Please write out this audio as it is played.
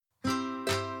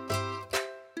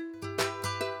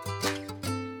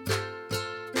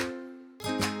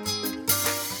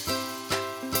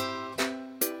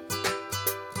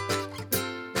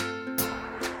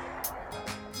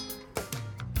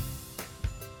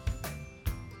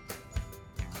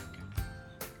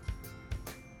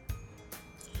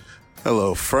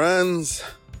Hello, friends.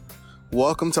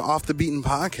 Welcome to Off the Beaten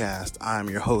Podcast.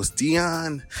 I'm your host,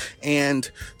 Dion.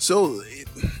 And so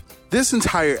this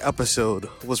entire episode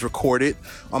was recorded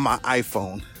on my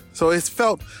iPhone. So it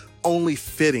felt only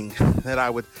fitting that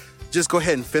I would just go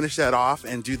ahead and finish that off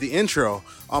and do the intro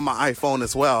on my iPhone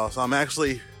as well. So I'm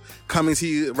actually coming to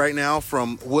you right now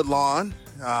from Woodlawn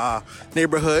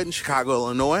neighborhood in Chicago,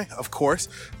 Illinois. Of course,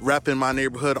 repping my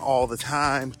neighborhood all the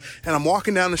time. And I'm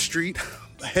walking down the street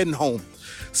heading home.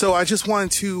 So I just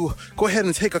wanted to go ahead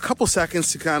and take a couple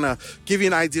seconds to kind of give you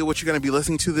an idea what you're going to be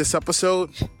listening to this episode.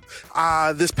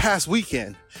 This past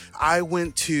weekend, I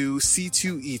went to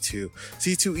C2E2.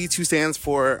 C2E2 stands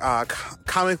for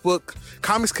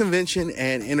Comics Convention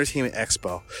and Entertainment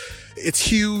Expo. It's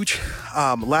huge.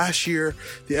 Last year,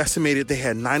 they estimated they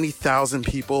had 90,000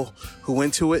 people who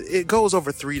went to it. It goes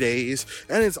over 3 days,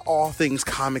 and it's all things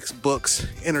comics, books,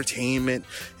 entertainment,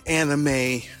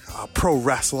 anime, pro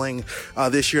wrestling.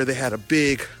 This year, they had a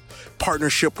big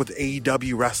partnership with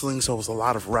AEW Wrestling, so it was a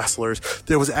lot of wrestlers.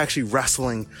 There was actually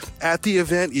wrestling at the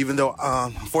event, even though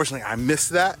unfortunately I missed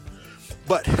that.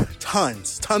 But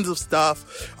tons of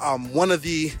stuff. One of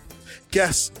the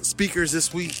guest speakers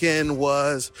this weekend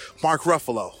was Mark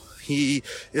Ruffalo. He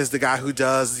is the guy who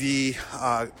does the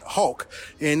Hulk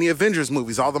in the Avengers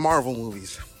movies, all the Marvel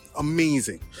movies.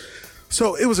 Amazing.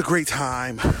 So it was a great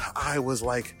time. I was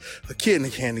like a kid in a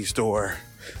candy store,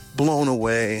 blown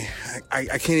away. I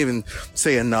can't even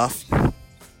say enough.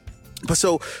 But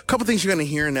so a couple things you're going to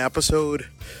hear in the episode.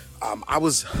 I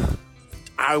was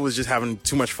just having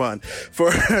too much fun.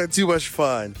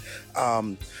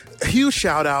 A huge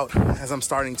shout out, as I'm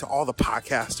starting, to all the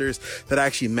podcasters that I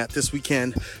actually met this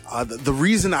weekend. The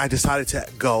reason I decided to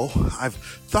go, I've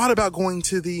thought about going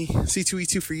to the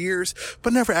C2E2 for years,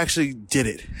 but never actually did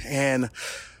it. And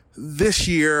this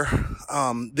year,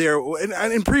 and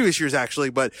in previous years actually,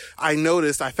 but I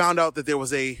found out that there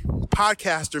was a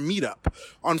podcaster meetup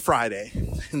on Friday.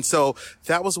 And so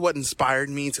that was what inspired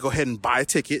me to go ahead and buy a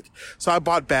ticket. So I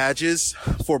bought badges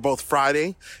for both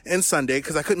Friday and Sunday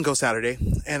because I couldn't go Saturday.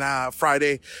 And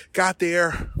Friday, got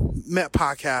there, met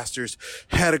podcasters,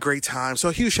 had a great time. So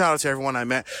a huge shout out to everyone I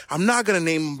met. I'm not going to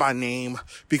name them by name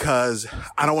because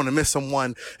I don't want to miss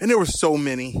someone. And there were so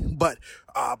many, but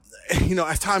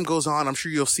as time goes on, I'm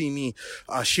sure you'll see me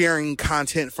sharing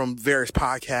content from various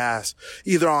podcasts,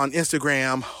 either on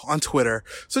Instagram, on Twitter.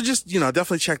 So just,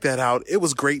 definitely check that out. It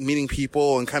was great meeting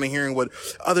people and kind of hearing what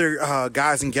other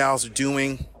guys and gals are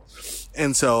doing.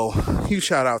 And so huge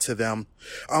shout out to them.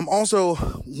 Also,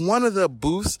 one of the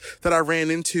booths that I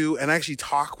ran into and actually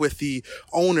talked with the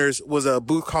owners was a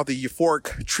booth called the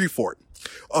Euphoric Tree Fort.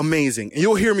 Amazing. And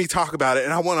you'll hear me talk about it.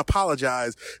 And I want to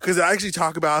apologize because I actually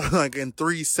talk about it like in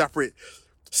 3 separate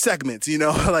segments,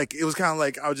 like it was kind of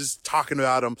like I was just talking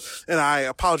about them, and I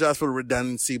apologize for the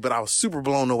redundancy, but I was super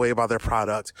blown away by their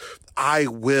product. I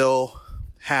will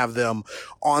have them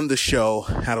on the show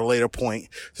at a later point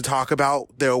to talk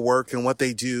about their work and what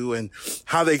they do and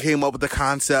how they came up with the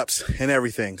concepts and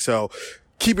everything. So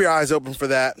keep your eyes open for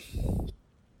that.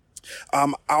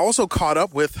 I also caught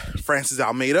up with Francis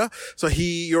Almeida. So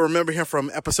you'll remember him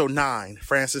from episode 9.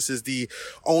 Francis is the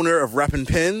owner of Reppin'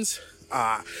 Pins.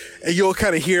 And you'll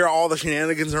kind of hear all the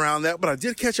shenanigans around that, but I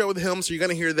did catch up with him. So you're going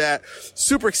to hear that.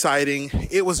 Super exciting.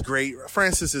 It was great.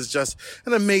 Francis is just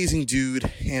an amazing dude.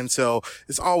 And so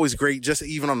it's always great, just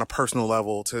even on a personal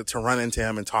level, to run into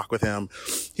him and talk with him.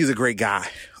 He's a great guy.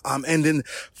 And then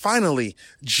finally,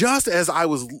 just as I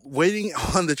was waiting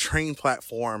on the train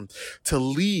platform to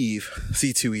leave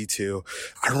C2E2,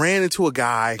 I ran into a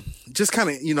guy, just kind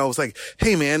of, was like,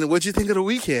 "Hey man, what'd you think of the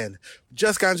weekend?"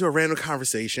 Just got into a random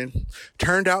conversation.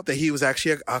 Turned out that he was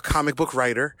actually a comic book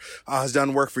writer, has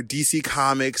done work for DC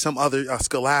Comics, some other,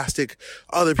 Scholastic,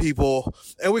 other people.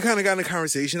 And we kind of got in a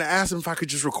conversation. I asked him if I could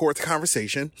just record the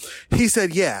conversation. He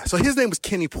said, yeah. So his name was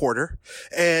Kenny Porter.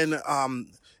 And,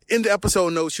 in the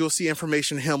episode notes, you'll see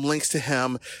information on him, links to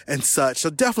him and such. So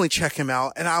definitely check him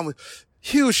out. And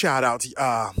huge shout out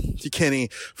to Kenny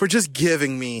for just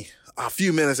giving me a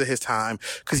few minutes of his time,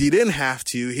 because he didn't have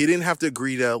to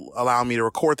agree to allow me to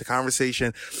record the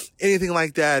conversation, anything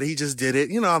like that. He just did it,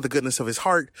 out of the goodness of his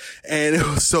heart. And it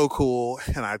was so cool.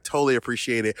 And I totally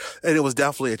appreciate it. And it was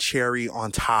definitely a cherry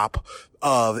on top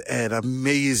of an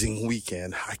amazing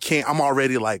weekend. I'm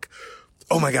already like,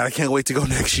 oh my God, I can't wait to go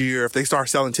next year. If they start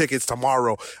selling tickets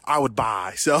tomorrow, I would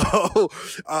buy. So,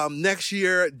 next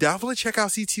year, definitely check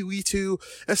out C2E2,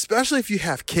 especially if you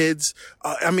have kids.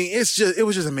 It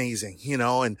was just amazing,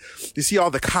 and you see all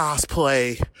the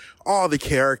cosplay, all the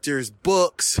characters,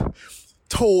 books,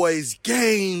 toys,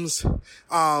 games.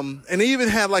 And they even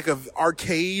had like a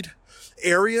arcade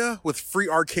area with free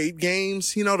arcade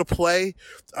games, to play,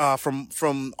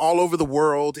 from all over the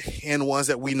world, and ones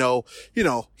that we know,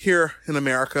 here in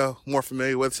America, more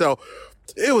familiar with. So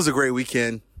it was a great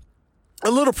weekend. A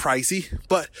little pricey,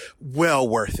 but well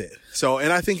worth it. So,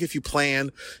 and I think if you plan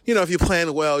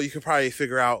well, you can probably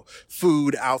figure out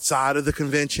food outside of the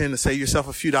convention to save yourself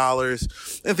a few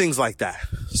dollars and things like that.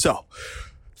 So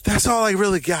that's all I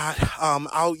really got.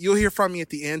 You'll hear from me at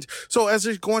the end. So as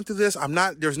you're going through this,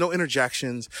 there's no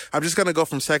interjections. I'm just going to go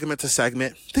from segment to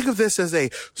segment. Think of this as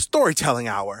a storytelling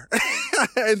hour.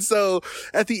 And so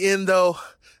at the end though,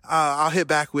 I'll hit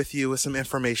back with you with some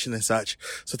information and such.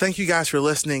 So thank you guys for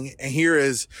listening. And here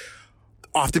is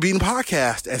Off the Beaten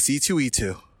Podcast at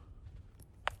C2E2.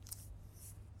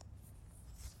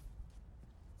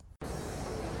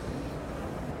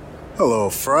 Hello,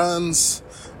 friends.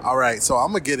 All right, so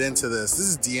I'm going to get into this. This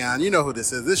is Dion. You know who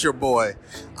this is. This is your boy.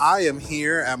 I am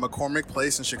here at McCormick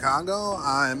Place in Chicago.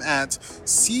 I'm at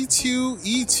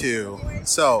C2E2.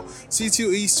 So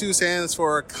C2E2 stands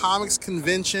for Comics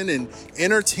Convention and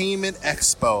Entertainment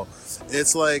Expo.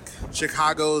 It's like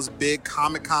Chicago's big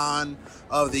Comic-Con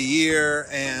of the year.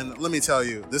 And let me tell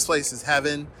you, this place is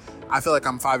heaven. I feel like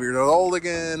I'm 5 years old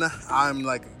again. I'm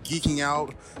like geeking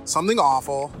out. Something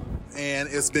awful. And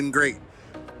it's been great.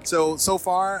 So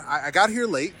far, I got here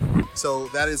late, so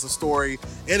that is a story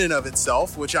in and of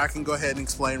itself, which I can go ahead and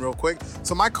explain real quick.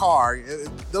 So my car,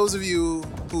 those of you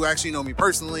who actually know me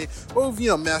personally, or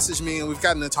messaged me and we've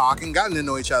gotten to talking, gotten to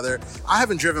know each other, I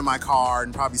haven't driven my car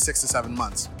in probably 6 to 7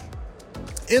 months.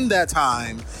 In that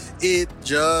time, it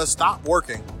just stopped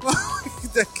working.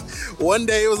 One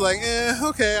day it was like,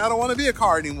 okay, I don't want to be a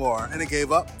car anymore, and it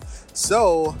gave up.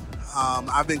 So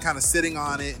I've been kind of sitting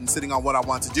on it and sitting on what I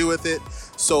want to do with it.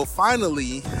 So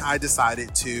finally, I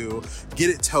decided to get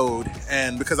it towed,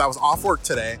 and because I was off work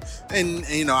today, and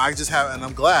and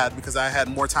I'm glad because I had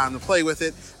more time to play with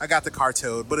it. I got the car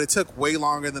towed, but it took way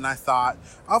longer than I thought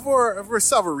for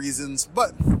several reasons,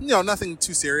 but nothing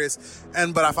too serious.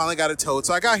 But I finally got it towed,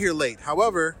 so I got here late.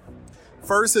 However,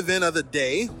 first event of the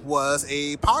day was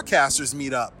a podcasters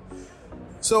meetup.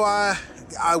 So I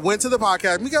went to the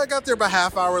podcast. We got there about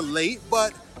half hour late,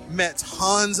 but met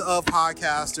tons of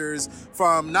podcasters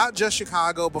from not just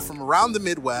Chicago, but from around the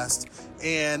Midwest.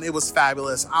 And it was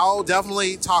fabulous. I'll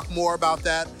definitely talk more about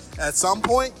that at some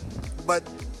point, but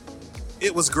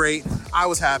it was great. I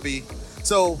was happy.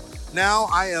 So now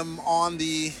I am on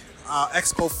the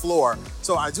expo floor.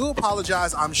 So I do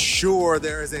apologize. I'm sure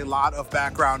there is a lot of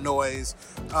background noise.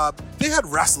 They had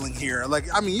wrestling here.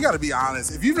 You got to be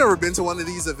honest. If you've never been to one of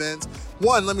these events,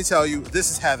 one, let me tell you,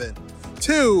 this is heaven.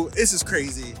 Two, this is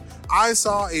crazy. I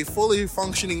saw a fully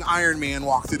functioning Iron Man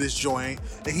walk through this joint,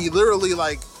 and he literally,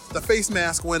 the face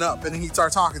mask went up, and he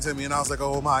started talking to me, and I was like,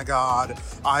 oh my God,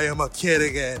 I am a kid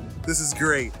again. This is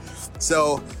great.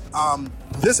 So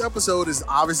this episode is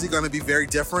obviously going to be very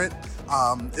different.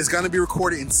 It's going to be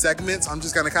recorded in segments. I'm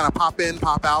just going to kind of pop in,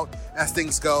 pop out as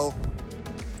things go,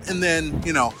 and then,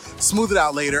 smooth it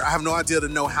out later. I have no idea to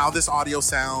know how this audio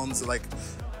sounds.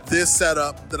 This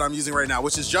setup that I'm using right now,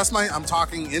 which is just I'm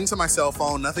talking into my cell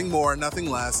phone, nothing more, nothing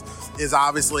less, is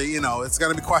obviously, it's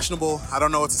going to be questionable. I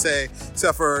don't know what to say,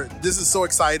 except for this is so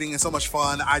exciting and so much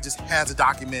fun. I just had to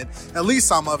document at least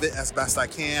some of it as best I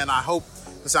can. I hope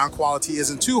the sound quality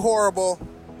isn't too horrible.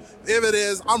 If it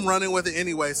is, I'm running with it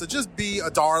anyway. So just be a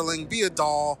darling, be a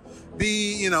doll,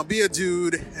 be a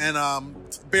dude, and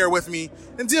bear with me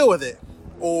and deal with it.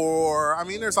 Or,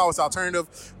 there's always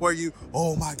alternative where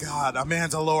oh my God, a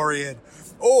Mandalorian.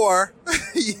 Or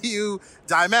you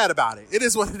die mad about it. It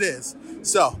is what it is.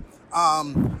 So,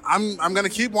 I'm going to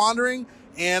keep wandering,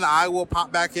 and I will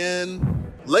pop back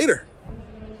in later.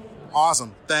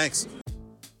 Awesome. Thanks.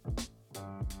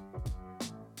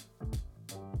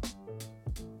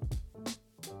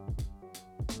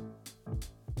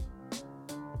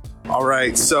 All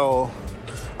right. So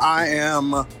I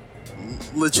am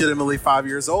legitimately 5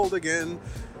 years old again.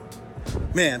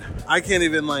 Man, I can't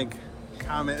even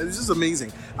comment. It's just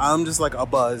amazing. I'm just a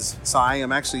buzz. So I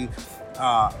am actually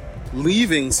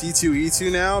leaving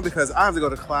C2E2 now because I have to go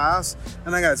to class.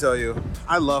 And I gotta tell you,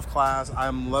 I love class.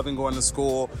 I'm loving going to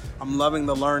school. I'm loving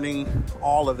the learning,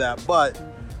 all of that. But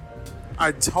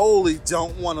I totally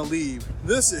don't want to leave.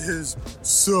 This is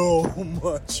so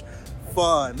much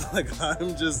fun.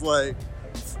 I'm just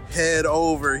head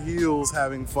over heels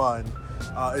having fun.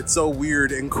 It's so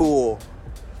weird and cool.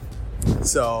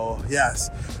 So yes,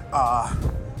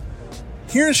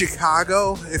 here in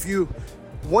Chicago,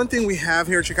 one thing we have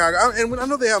here in Chicago, and I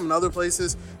know they have them in other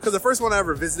places, because the first one I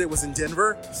ever visited was in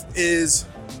Denver, is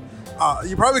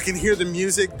you probably can hear the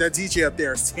music. That DJ up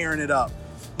there is tearing it up.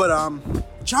 But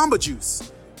Jamba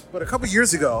Juice. But a couple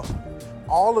years ago,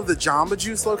 all of the Jamba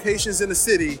Juice locations in the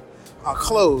city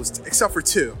closed except for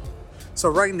 2. So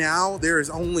right now there is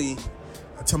only,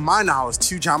 to my knowledge,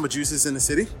 2 Jamba Juices in the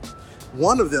city.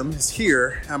 One of them is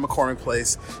here at McCormick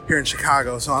Place here in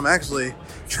Chicago. So I'm actually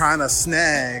trying to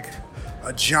snag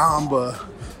a Jamba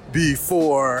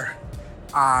before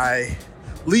I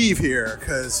leave here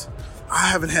because I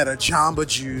haven't had a Jamba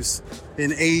Juice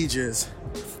in ages.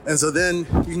 And so then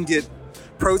you can get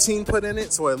protein put in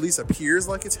it so it at least appears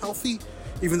like it's healthy,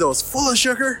 even though it's full of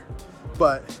sugar,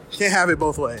 but can't have it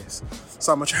both ways.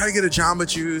 So I'm gonna try to get a Jamba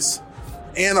Juice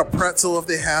and a pretzel if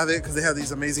they have it, because they have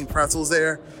these amazing pretzels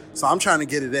there. So I'm trying to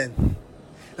get it in.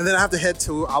 And then I have to head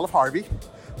to Olive Harvey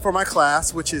for my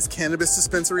class, which is Cannabis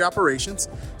Dispensary Operations.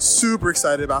 Super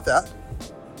excited about that.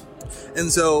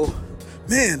 And so,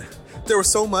 man, there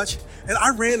was so much. And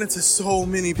I ran into so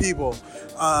many people.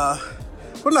 I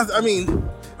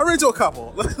ran into a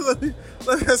couple. I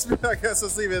guess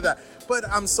let's leave it at that. But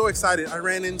I'm so excited. I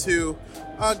ran into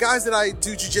guys that I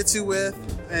do jiu-jitsu with,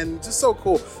 and just so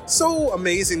cool. So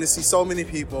amazing to see so many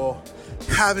people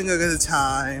having a good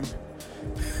time,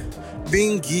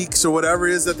 being geeks or whatever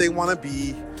it is that they want to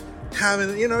be,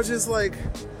 having, just like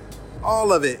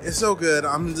all of it. It's so good.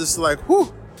 I'm just like,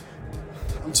 whew.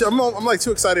 I'm like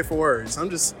too excited for words. I'm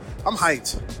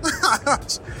hyped.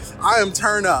 I am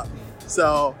turned up.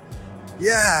 So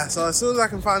yeah, so as soon as I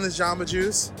can find this Jamba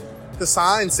Juice, the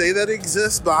signs say that it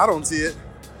exists, but I don't see it.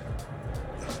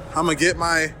 I'm gonna get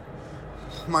my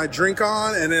drink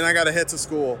on, and then I gotta head to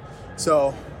school.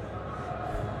 So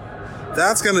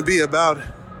that's gonna be about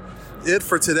it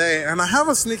for today. And I have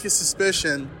a sneaky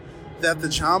suspicion that the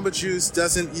Jamba Juice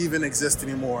doesn't even exist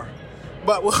anymore.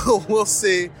 But we'll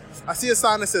see. I see a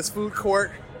sign that says food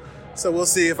court, so we'll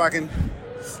see if I can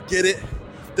get it.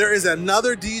 There is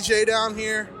another DJ down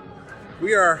here.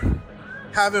 We are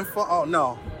having fun. Oh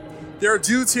no, there are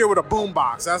dudes here with a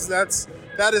boombox.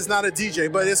 That is not a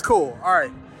DJ, but it's cool. All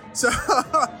right, so.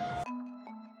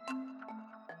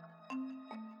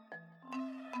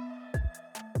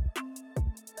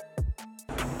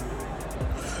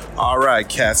 All right,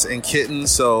 cats and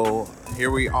kittens. So here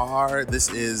we are. This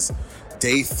is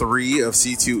day 3 of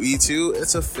C2E2.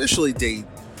 It's officially day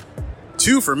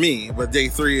 2 for me, but day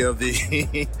 3 of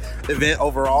the event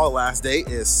overall. Last day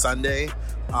is Sunday.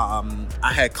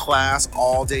 I had class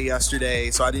all day yesterday,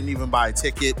 so I didn't even buy a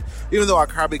ticket, even though I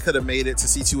probably could have made it to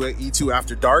C2E2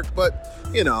 after dark. But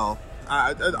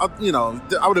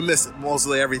I would have missed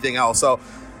mostly everything else. So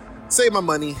save my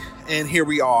money, and here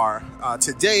we are.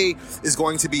 Today is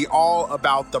going to be all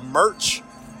about the merch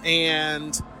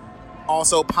and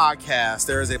also podcast.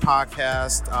 There is a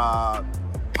podcast,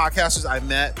 podcasters I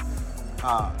met,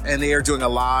 and they are doing a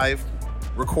live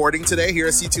recording today here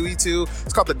at C2E2.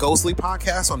 It's called the Ghostly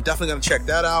Podcast, so I'm definitely going to check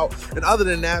that out. And other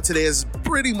than that, today is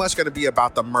pretty much going to be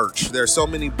about the merch. There's so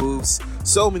many booths,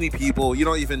 so many people. You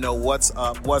don't even know what's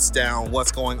up, what's down,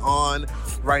 what's going on.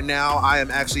 Right now, I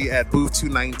am actually at booth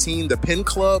 219, the Pin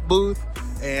Club booth,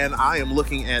 and I am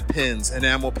looking at pins,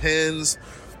 enamel pins.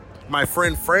 My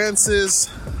friend Francis,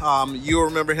 you'll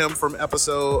remember him from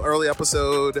early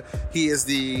episode. He is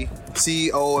the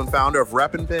CEO and founder of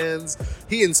Reppin' Pins.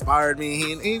 He inspired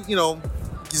me. He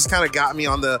just kind of got me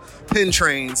on the pin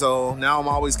train. So now I'm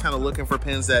always kind of looking for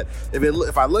pins that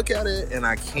if I look at it and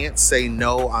I can't say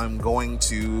no, I'm going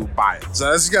to buy it. So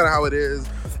that's kind of how it is.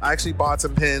 I actually bought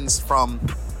some pins from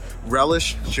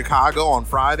Relish Chicago on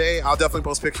Friday. I'll definitely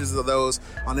post pictures of those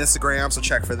on Instagram, so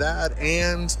check for that.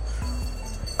 And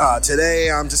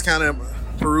today I'm just kind of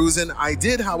perusing. I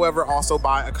did, however, also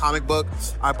buy a comic book.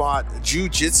 I bought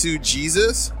Jiu-Jitsu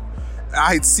Jesus.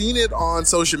 I had seen it on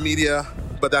social media,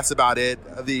 but that's about it.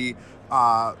 The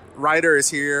writer is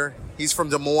here. He's from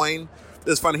Des Moines.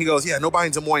 It's funny. He goes, yeah, nobody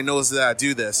in Des Moines knows that I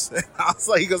do this. I was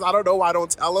like, he goes, I don't know why I don't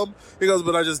tell him. He goes,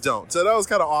 but I just don't. So that was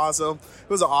kind of awesome. It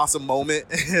was an awesome moment,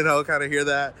 kind of hear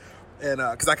that. And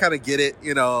because I kind of get it,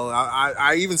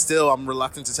 I even still, I'm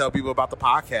reluctant to tell people about the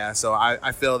podcast. So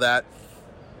I feel that.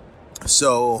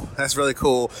 So that's really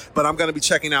cool. But I'm going to be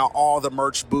checking out all the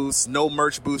merch booths. No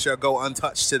merch booth shall go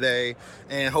untouched today.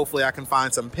 And hopefully I can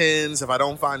find some pins. If I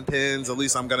don't find pins, at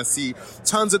least I'm going to see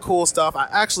tons of cool stuff. I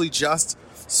actually just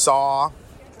saw,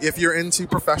 if you're into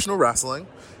professional wrestling,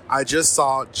 I just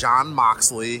saw Jon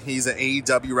Moxley. He's an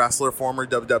AEW wrestler, former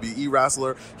WWE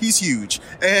wrestler. He's huge,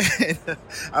 and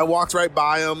I walked right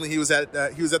by him. He was at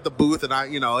the booth, and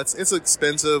it's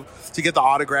expensive to get the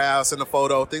autographs and the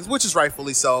photo things, which is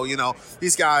rightfully so.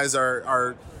 These guys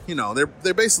are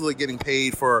they're basically getting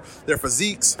paid for their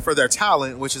physiques, for their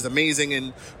talent, which is amazing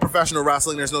in professional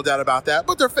wrestling. There's no doubt about that.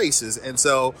 But they're faces, and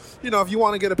so if you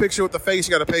want to get a picture with the face,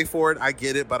 you got to pay for it. I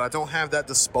get it, but I don't have that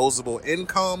disposable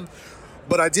income.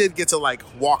 But I did get to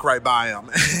walk right by him,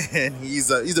 and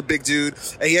he's a big dude,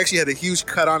 and he actually had a huge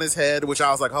cut on his head, which I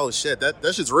was like, oh shit, that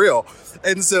shit's real.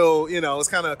 And so it's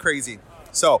kind of crazy.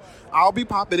 So I'll be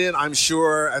popping in, I'm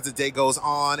sure, as the day goes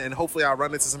on, and hopefully I'll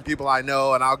run into some people I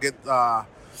know, and I'll get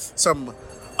some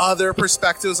other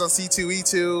perspectives on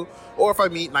C2E2, or if I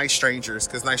meet nice strangers,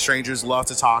 because nice strangers love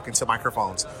to talk into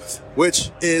microphones, which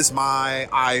is my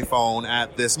iPhone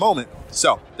at this moment.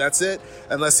 So that's it,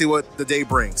 and let's see what the day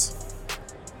brings.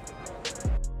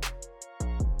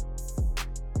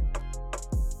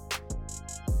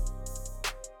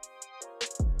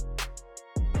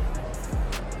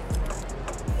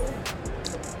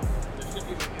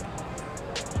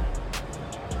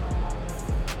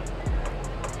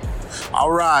 All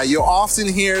right, you'll often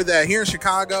hear that here in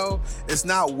Chicago, it's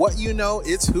not what you know,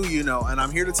 it's who you know. And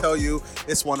I'm here to tell you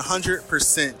it's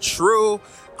 100% true.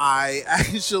 I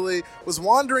actually was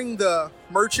wandering the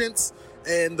merchants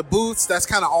and the booths. That's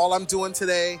kind of all I'm doing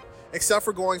today, except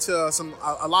for going to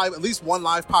at least one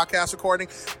live podcast recording.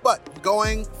 But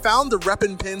found the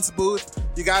Reppin' Pins booth.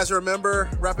 You guys remember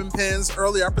Reppin' Pins,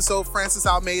 earlier episode, Francis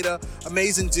Almeida,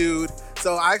 amazing dude.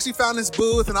 So I actually found this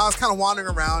booth and I was kind of wandering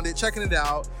around it, checking it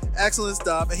out. Excellent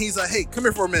stuff. And he's like, hey, come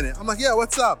here for a minute. I'm like, yeah,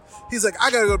 what's up? He's like,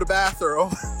 I gotta go to the bathroom.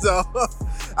 So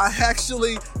I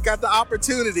actually got the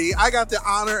opportunity, I got the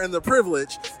honor and the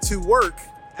privilege to work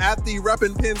at the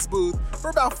Reppin' Pins booth for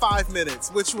about 5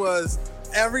 minutes, which was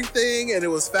everything, and it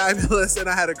was fabulous, and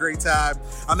I had a great time.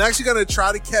 I'm actually going to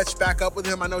try to catch back up with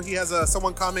him. I know he has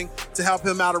someone coming to help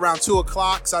him out around 2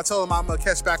 o'clock, so I told him I'm going to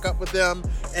catch back up with them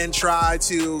and try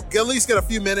to at least get a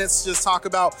few minutes, just talk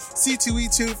about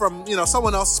C2E2 from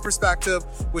someone else's perspective,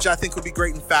 which I think would be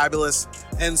great and fabulous.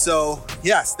 And so,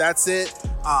 yes, that's it.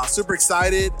 Super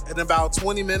excited. In about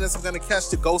 20 minutes, I'm going to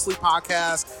catch the Ghostly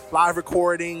podcast live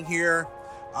recording here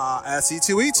at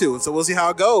C2E2, and so we'll see how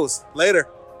it goes. Later.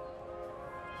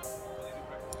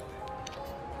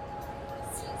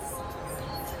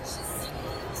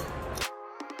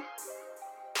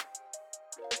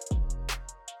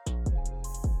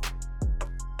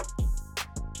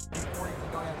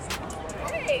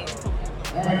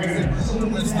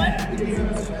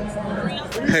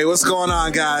 Hey, what's going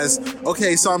on, guys?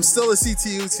 Okay, so I'm still at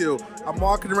C2E2. I'm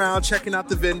walking around checking out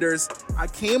the vendors. I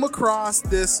came across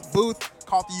this booth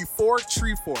called the Euphoric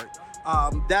Tree Fort.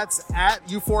 That's at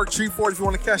Euphoric Tree Fort if you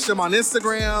want to catch them on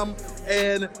Instagram.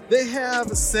 And they have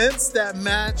scents that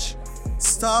match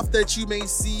stuff that you may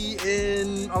see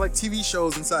in like TV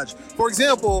shows and such. For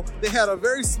example, they had a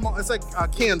very small, it's like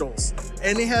candles,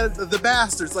 and they had the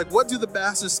Bastards. Like, what do the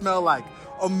Bastards smell like?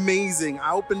 Amazing.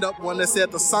 I opened up one that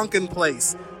said the Sunken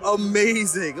Place.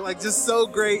 Amazing. Like, just so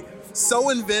great,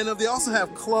 so inventive. They also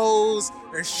have clothes,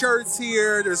 there's shirts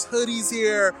here, there's hoodies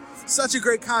here. Such a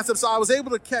great concept. So I was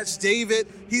able to catch David.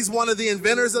 He's one of the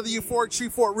inventors of the Euphoric Tree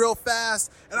Fort real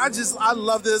fast. And I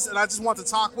love this, and I just want to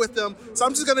talk with them. So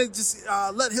I'm just going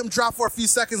to let him drop for a few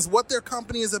seconds what their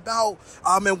company is about,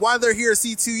 and why they're here at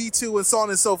C2E2 and so on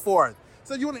and so forth.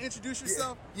 So you want to introduce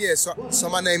yourself? Yeah, so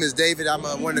my name is David. I'm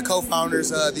one of the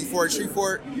co-founders of the Euphoric Tree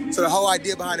Fort. So the whole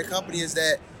idea behind the company is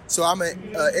that, so I'm an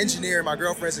engineer, and my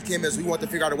girlfriend's a chemist. We want to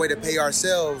figure out a way to pay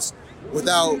ourselves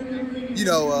without,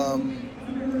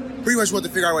 pretty much want to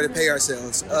figure out a way to pay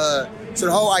ourselves. So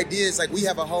the whole idea is, like, we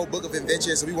have a whole book of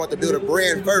inventions, so we want to build a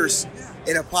brand first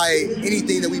and apply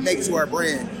anything that we make to our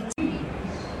brand.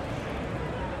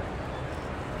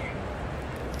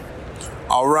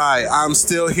 All right, I'm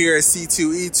still here at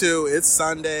C2E2. It's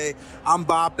Sunday. I'm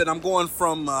bopping. I'm going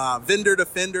from vendor to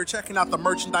vendor, checking out the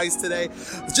merchandise today.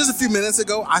 Just a few minutes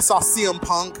ago, I saw CM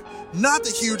Punk. Not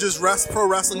the hugest pro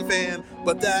wrestling fan,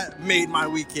 but that made my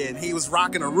weekend. He was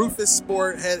rocking a Rufus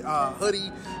Sport hoodie.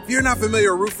 If you're not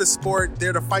familiar with Rufus Sport,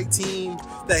 they're the fight team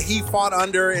that he fought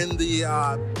under in the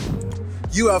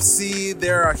UFC.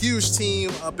 They're a huge team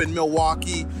up in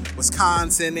Milwaukee,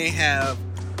 Wisconsin. They have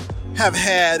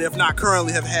had, if not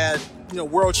currently have had,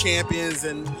 world champions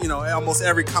and, almost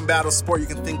every combative sport you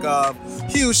can think of.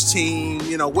 Huge team,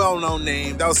 well-known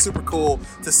name. That was super cool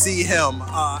to see him.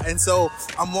 And so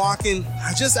I'm walking.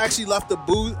 I just actually left the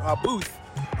booth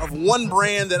of one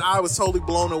brand that I was totally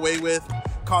blown away with,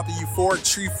 called the Euphoric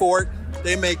Tree Fort.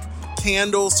 They make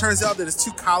candles. Turns out that it's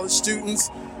 2 college students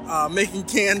making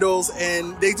candles,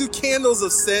 and they do candles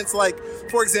of scents. Like,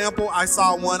 for example, I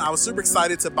saw one I was super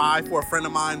excited to buy for a friend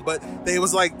of mine, but they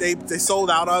sold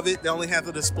out of it. They only had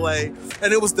the display,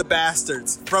 and it was the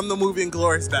Bastards from the movie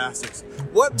Inglourious Bastards.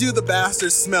 What do the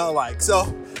Bastards smell like?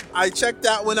 So I checked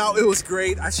that one out. It was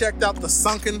great. I checked out the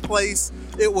Sunken Place.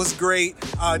 It was great.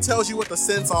 It tells you what the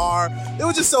scents are. It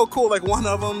was just so cool. Like, one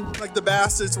of them, like the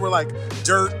Bastards were like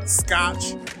dirt,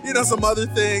 scotch, some other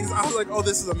things. I was like, oh,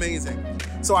 this is amazing.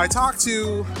 So I talked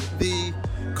to the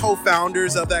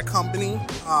co-founders of that company,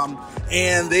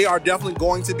 and they are definitely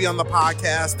going to be on the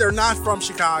podcast. They're not from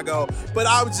Chicago, but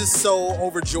I was just so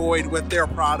overjoyed with their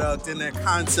product and their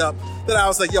concept that I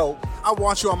was like, yo, I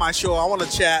want you on my show. I want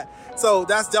to chat. So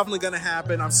that's definitely going to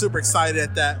happen. I'm super excited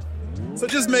at that. So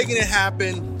just making it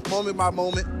happen moment by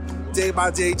moment, day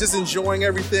by day, just enjoying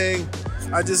everything.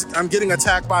 I'm getting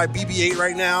attacked by BB-8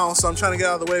 right now, so I'm trying to get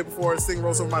out of the way before this thing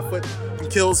rolls over my foot and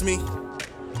kills me.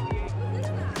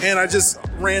 And I just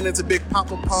ran into Big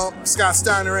Papa Pump, Scott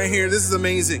Steiner right here. This is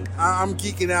amazing. I'm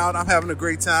geeking out. I'm having a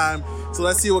great time. So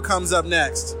let's see what comes up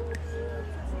next.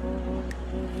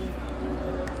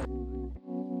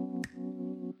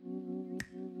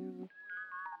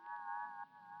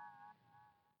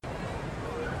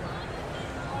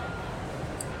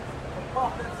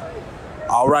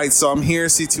 All right, so I'm here,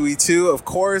 C2E2. Of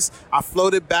course, I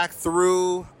floated back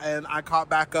through and I caught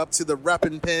back up to the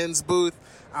Reppin' Pens booth.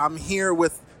 I'm here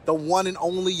with the one and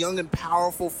only young and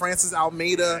powerful Francis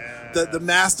Almeida, the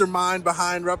mastermind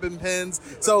behind Reppin' Pens.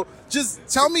 So just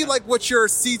tell me what your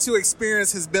C2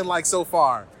 experience has been like so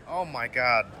far. Oh my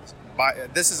God.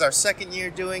 This is our second year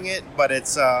doing it, but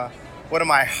it's one of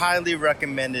my highly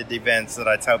recommended events that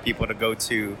I tell people to go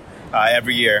to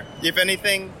every year. If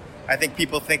anything, I think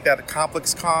people think that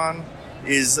ComplexCon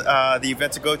is the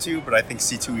event to go to, but I think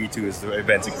C2E2 is the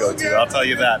event to go to. I'll tell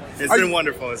you that. It's been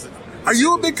wonderful. Are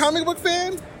you a big comic book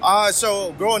fan?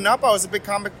 So growing up, I was a big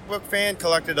comic book fan,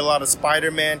 collected a lot of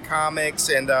Spider-Man comics,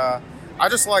 and I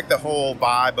just like the whole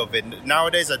vibe of it.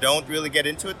 Nowadays, I don't really get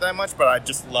into it that much, but I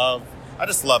just love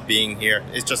being here.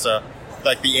 It's just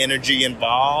like the energy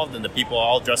involved and the people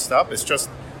all dressed up. It's just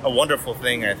a wonderful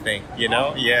thing, I think,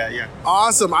 Yeah.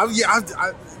 Awesome.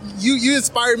 You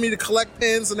inspired me to collect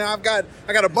pins, so now I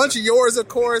got a bunch of yours, of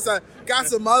course. I got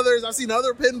some others. I've seen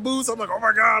other pin booths. I'm like, oh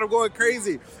my God, I'm going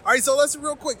crazy. All right, so let's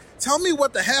real quick. Tell me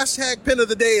what the hashtag pin of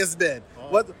the day has been.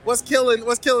 What's killing at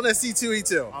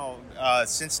C2E2?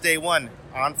 Since day one,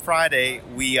 on Friday,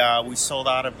 we sold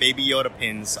out of Baby Yoda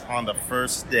pins on the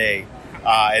first day.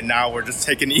 And now we're just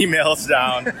taking emails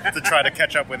down to try to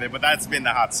catch up with it. But that's been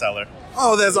the hot seller.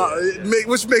 Oh, that's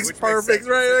which makes perfect,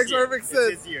 right? It makes perfect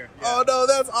sense. Yeah. Oh no,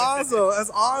 that's awesome.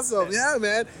 That's awesome. Yeah,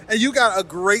 man. And you got a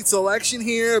great selection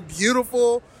here.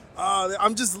 Beautiful.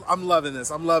 I'm loving this.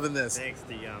 Thanks,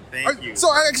 Dion. Thank you.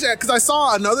 So because I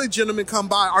saw another gentleman come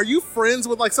by. Are you friends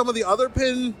with some of the other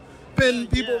pin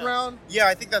people around? Yeah,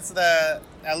 I think that's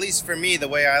at least for me, the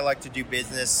way I like to do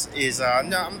business is, I'm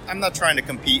not trying to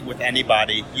compete with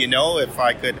anybody, if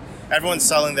I could. Everyone's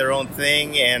selling their own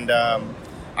thing, and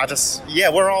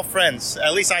we're all friends.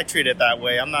 At least I treat it that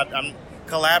way. I'm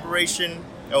collaboration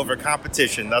over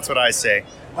competition. That's what I say.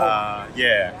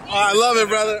 Yeah. Oh, I love it,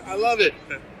 brother. I love it.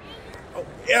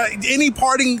 Any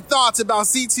parting thoughts about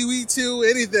C2E2,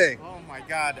 anything? Oh my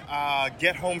God!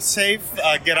 Get home safe.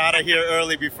 Get out of here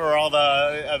early before all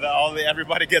the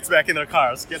everybody gets back in their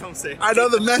cars. Get home safe. I know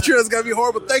the metro is gonna be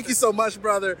horrible. Thank you so much,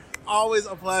 brother. Always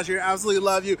a pleasure. Absolutely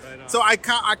love you. Right, so I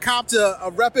copped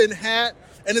a Reppin' hat,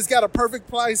 and it's got a perfect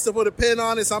place to put a pin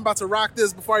on it. So I'm about to rock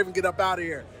this before I even get up out of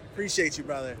here. Appreciate you,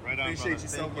 brother. Right on, Appreciate brother. you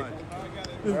so much.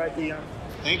 All right, Dion.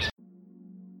 Thanks.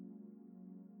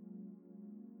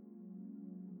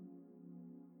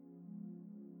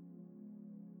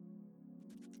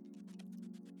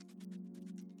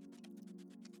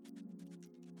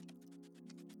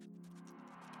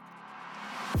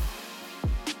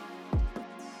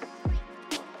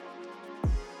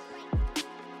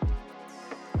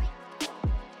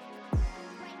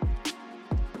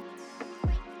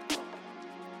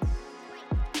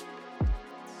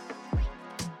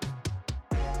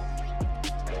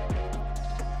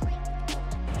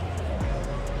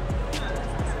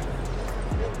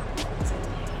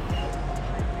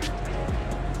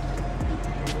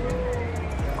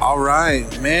 All right,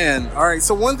 man. All right.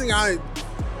 So one thing I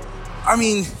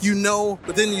mean,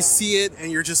 but then you see it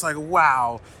and you're just like,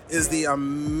 wow, is the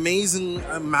amazing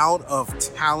amount of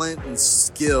talent and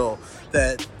skill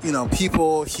that,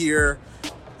 people here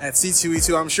at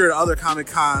C2E2, I'm sure other Comic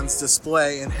Cons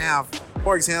display and have.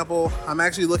 For example, I'm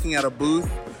actually looking at a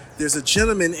booth. There's a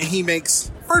gentleman and he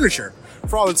makes furniture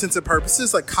for all intents and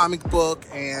purposes, like comic book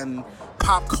and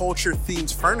pop culture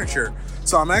themed furniture.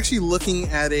 So I'm actually looking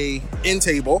at a end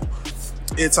table.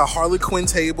 It's a Harley Quinn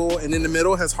table, and in the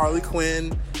middle has Harley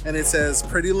Quinn, and it says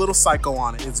Pretty Little Psycho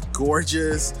on it. It's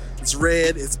gorgeous. It's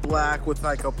red, it's black with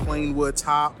like a plain wood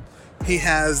top. He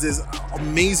has this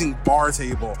amazing bar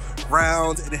table,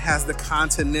 round, and it has the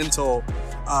Continental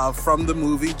from the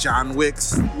movie John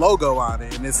Wick's logo on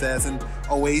it, and it says an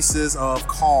oasis of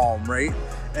calm, right?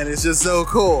 And it's just so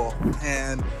cool.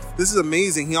 And this is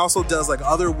amazing. He also does like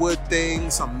other wood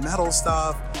things, some metal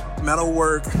stuff, metal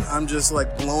work. I'm just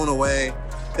like blown away.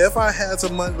 If I had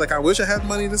some money, like I wish I had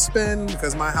money to spend,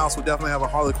 because my house would definitely have a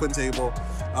Harley Quinn table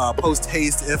post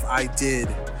haste if I did.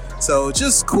 So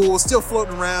just cool, still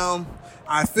floating around.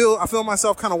 I feel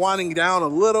myself kind of winding down a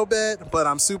little bit, but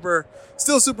I'm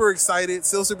still super excited,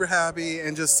 still super happy,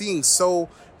 and just seeing so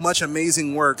much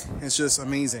amazing work. It's just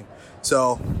amazing.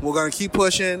 So we're gonna keep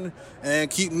pushing and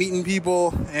keep meeting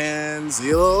people, and see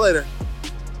you a little later.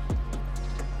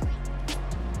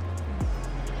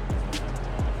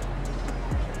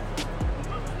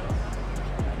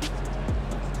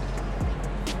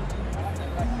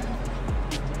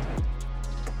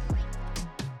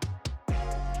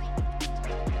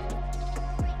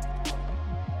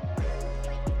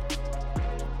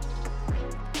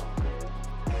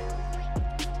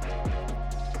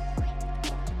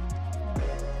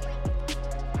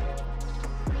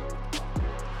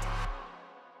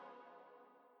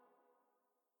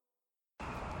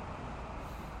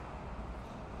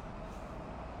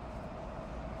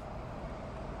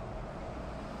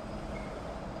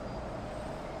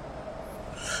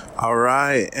 All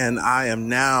right, and I am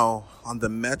now on the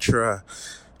Metra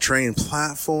train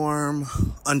platform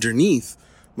underneath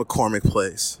McCormick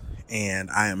Place, and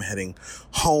I am heading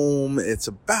home. It's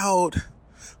about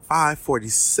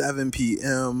 5:47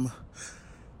 p.m.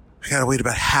 I gotta wait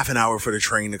about half an hour for the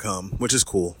train to come, which is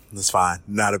cool. That's fine,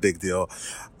 not a big deal.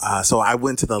 So I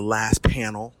went to the last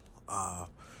panel,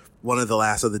 one of the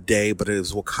last of the day, but it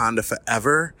was Wakanda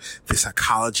Forever, the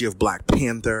psychology of Black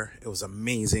Panther. It was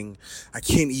amazing. I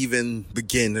can't even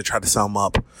begin to try to sum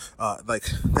up. Like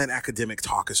that academic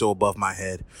talk is so above my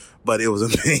head, but it was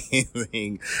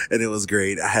amazing and it was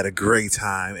great. I had a great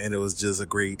time, and it was just a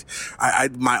great,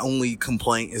 my only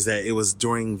complaint is that it was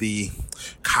during the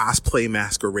cosplay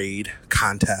masquerade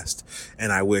contest,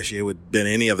 and I wish it would have been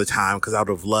any other time, because I would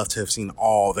have loved to have seen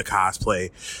all the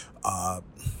cosplayers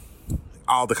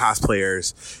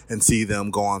and see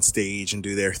them go on stage and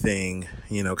do their thing,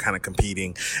 you know, kind of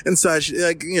competing and such.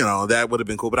 Like, you know, that would have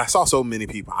been cool. But I saw so many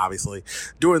people, obviously,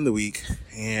 during the week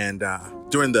and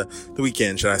during the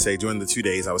weekend, should I say, during the 2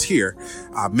 days I was here,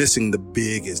 missing the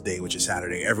biggest day, which is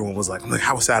Saturday. Everyone was like,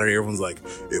 how was Saturday? Everyone's like,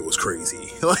 it was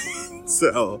crazy.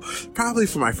 So probably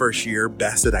for my first year,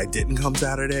 best that I didn't come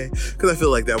Saturday, because I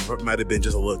feel like that might have been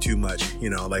just a little too much, you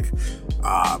know, like,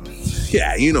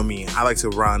 yeah, you know me. I like to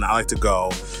run. I like to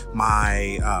go.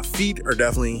 My feet are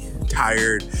definitely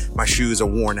tired. My shoes are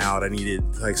worn out. I needed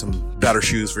like some better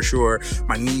shoes for sure.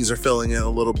 My knees are feeling it a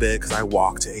little bit because I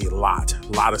walked a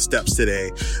lot of steps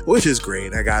today, which is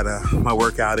great. I got my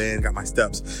workout in, got my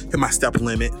steps, hit my step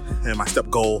limit and my step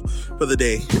goal for the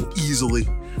day easily.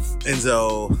 And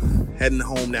so heading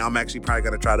home now, I'm actually probably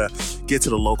going to try to get to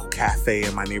the local cafe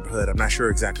in my neighborhood. I'm not sure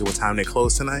exactly what time they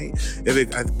close tonight.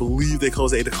 I believe they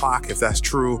close at 8 o'clock. If that's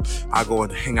true, I'll go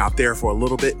and hang out there for a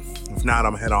little bit. If not,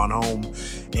 I'm going to head on home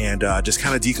and just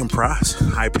kind of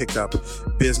decompress. I picked up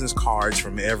business cards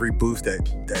from every booth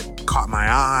that caught my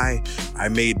eye. I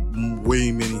made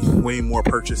way more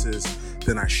purchases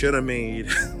than I should have made.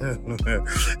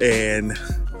 And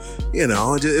you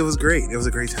know, it was great. It was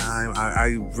a great time.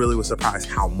 I really was surprised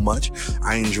how much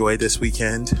I enjoyed this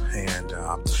weekend. And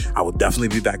I will definitely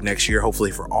be back next year,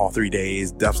 hopefully for all 3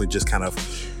 days. Definitely just kind of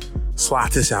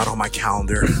slot this out on my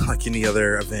calendar like any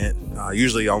other event.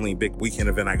 Usually the only big weekend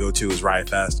event I go to is Riot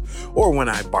Fest, or when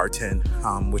I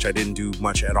bartend, which I didn't do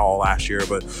much at all last year,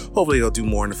 but hopefully I'll do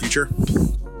more in the future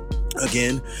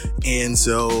again. And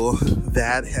so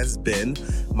that has been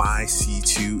my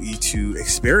C2E2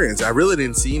 experience. I really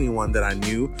didn't see anyone that I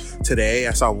knew today.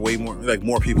 I saw way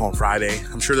more people on Friday.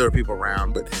 I'm sure there were people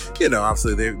around, but you know,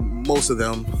 obviously most of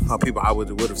them people I would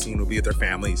have seen would be with their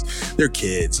families, their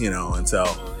kids, you know. And so,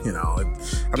 you know,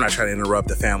 I'm not trying to interrupt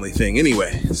the family thing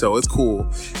anyway, so it's cool.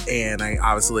 And I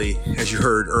obviously, as you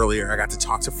heard earlier, I got to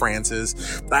talk to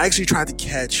Francis. I actually tried to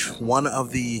catch one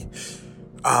of the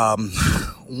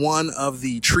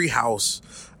treehouse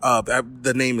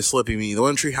the name is slipping me, the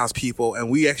One Tree House people, and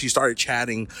we actually started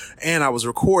chatting, and I was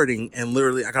recording, and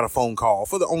literally I got a phone call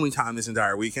for the only time this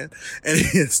entire weekend, and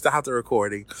it stopped the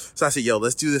recording. So I said, yo,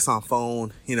 let's do this on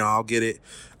phone. I'll get it.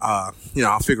 I'll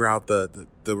figure out the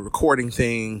recording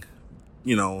thing,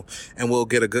 and we'll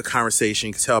get a good conversation.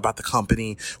 You can tell about the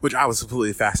company, which I was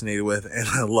completely fascinated with and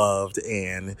I loved,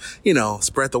 and,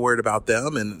 spread the word about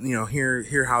them and,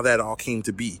 hear how that all came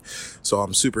to be. So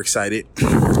I'm super excited.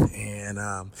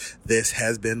 And, this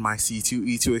has been my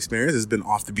C2E2 experience. It's been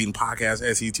Off the Beaten podcast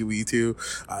at C2E2.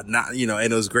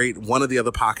 And it was great. One of the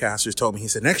other podcasters told me, he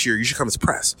said, next year you should come as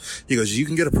press. He goes, you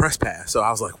can get a press pass. So I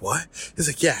was like, what? He's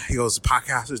like, yeah. He goes,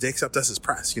 podcasters, they accept us as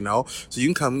press, so you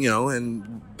can come,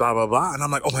 and blah, blah, blah. And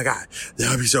I'm like, oh my God, that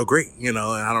would be so great, and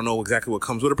I don't know exactly what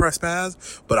comes with a press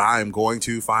pass, but I'm going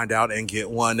to find out and get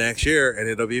one next year, and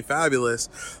it'll be fabulous.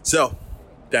 So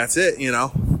that's it,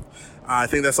 I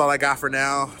think that's all I got for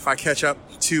now. If I catch up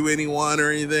to anyone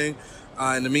or anything,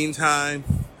 in the meantime,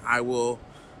 I will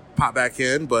pop back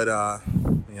in, but,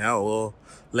 we'll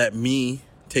let me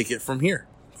take it from here.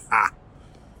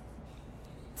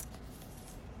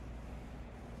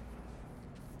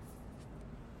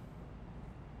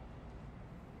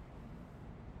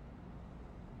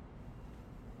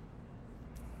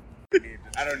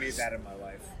 I don't need that in my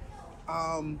life.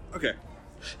 Okay.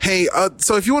 Hey,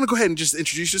 so if you want to go ahead and just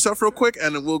introduce yourself real quick,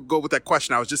 and then we'll go with that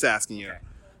question I was just asking you. Okay.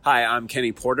 Hi, I'm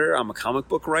Kenny Porter. I'm a comic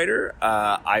book writer.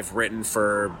 I've written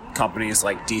for companies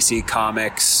like DC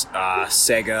Comics,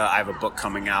 Sega. I have a book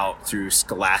coming out through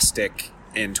Scholastic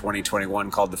in 2021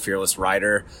 called The Fearless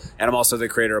Rider. And I'm also the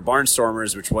creator of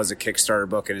Barnstormers, which was a Kickstarter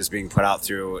book and is being put out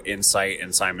through Insight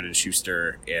and Simon &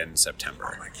 Schuster in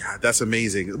September. Oh my God, that's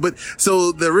amazing. But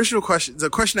so the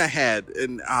question I had,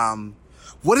 and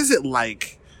what is it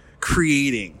like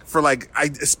creating for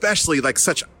especially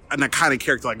such an iconic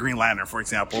character like Green Lantern, for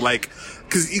example,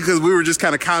 because we were just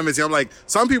kind of commenting. I'm like,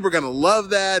 some people are going to love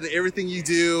that and everything you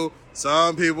do.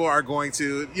 Some people are going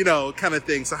to, kind of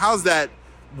thing. So how's that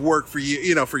work for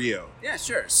you, for you? Yeah,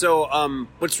 sure. So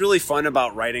what's really fun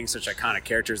about writing such iconic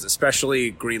characters, especially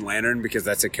Green Lantern, because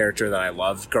that's a character that I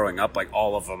loved growing up,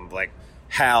 all of them,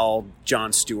 Hal,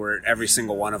 John Stewart, every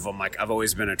single one of them, I've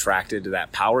always been attracted to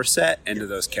that power set and to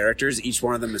those characters. Each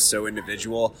one of them is so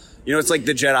individual. It's like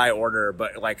the Jedi Order,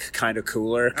 but kind of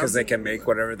cooler because they can make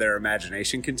whatever their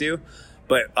imagination can do.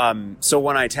 But so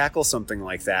when I tackle something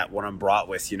like that, when I'm brought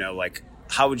with,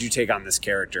 how would you take on this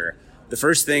character? The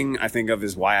first thing I think of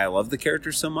is why I love the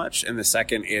character so much. And the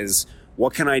second is,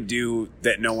 what can I do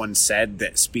that no one said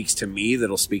that speaks to me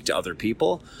that'll speak to other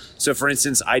people? So, for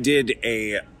instance, I did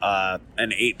an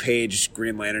 8-page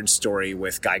Green Lantern story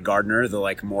with Guy Gardner,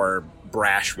 the more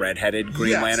brash, redheaded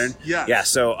Green Lantern. Yes. Yeah.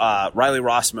 So Riley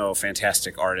Rossmo,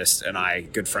 fantastic artist, and I,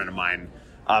 good friend of mine,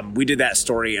 we did that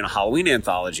story in a Halloween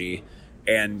anthology,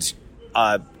 and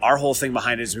our whole thing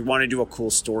behind it is we want to do a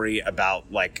cool story about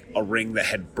a ring that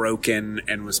had broken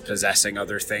and was possessing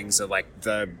other things. So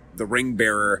the ring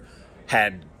bearer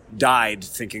had died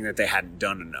thinking that they hadn't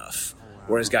done enough.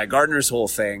 Whereas Guy Gardner's whole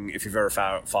thing, if you've ever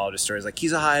followed his story, is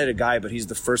he's a high-headed guy, but he's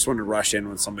the first one to rush in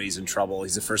when somebody's in trouble.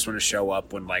 He's the first one to show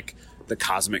up when the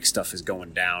cosmic stuff is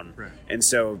going down. Right. And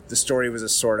so the story was a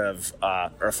sort of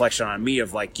a reflection on me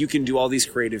of you can do all these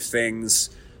creative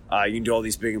things, you can do all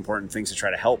these big important things to try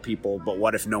to help people, but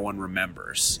what if no one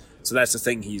remembers? So that's the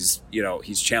thing he's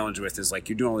challenged with is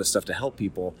you're doing all this stuff to help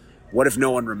people. What if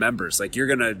no one remembers? You're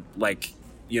gonna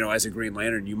as a Green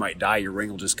Lantern, you might die. Your ring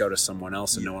will just go to someone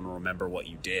else, and no one will remember what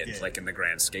you did, in the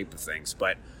grand scape of things.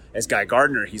 But as Guy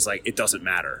Gardner, he's it doesn't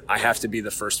matter. I have to be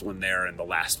the first one there and the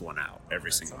last one out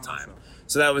every single time.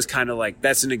 So that was kind of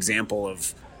that's an example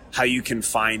of how you can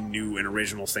find new and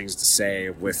original things to say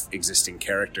with existing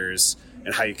characters,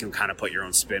 and how you can kind of put your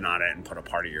own spin on it and put a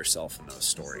part of yourself in those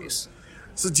stories.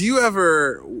 So do you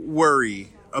ever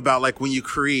worry about when you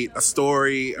create a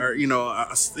story or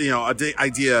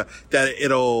idea that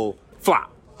it'll flop?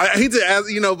 I hate to ask,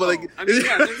 but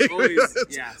there's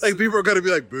always, people are gonna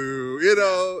be boo,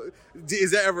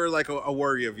 Is that ever a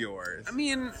worry of yours? I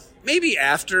mean, maybe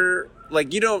after, I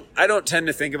don't tend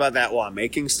to think about that while I'm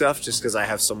making stuff just because I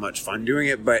have so much fun doing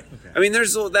it. But I mean,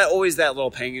 there's always that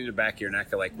little pang in the back of your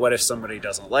neck of what if somebody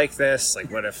doesn't like this?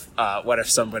 What if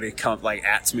somebody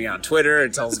ats me on Twitter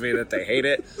and tells me that they hate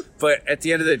it? But at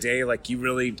the end of the day, you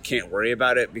really can't worry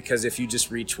about it, because if you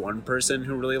just reach one person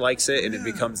who really likes it and it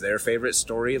becomes their favorite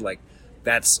story,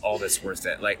 that's all that's worth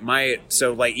it.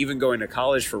 Even going to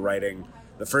college for writing,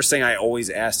 the first thing I always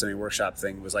asked in a workshop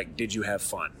thing was did you have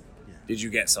fun? Did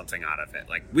you get something out of it?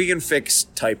 We can fix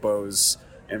typos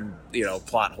and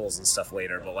plot holes and stuff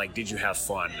later, but did you have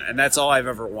fun? And that's all I've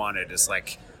ever wanted is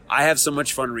I have so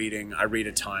much fun reading. I read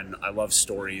a ton. I love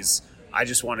stories. I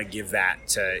just want to give that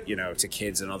to, to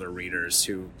kids and other readers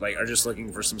who are just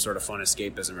looking for some sort of fun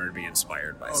escapism or to be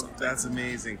inspired by something. That's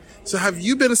amazing. So have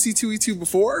you been a C2E2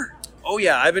 before? Oh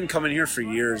yeah, I've been coming here for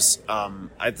years.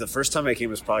 The first time I came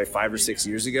was probably 5 or 6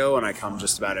 years ago, and I come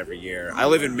just about every year. I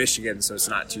live in Michigan, so it's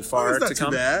not too far to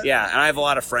come. Too bad. Yeah, and I have a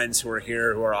lot of friends who are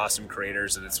here who are awesome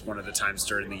creators, and it's one of the times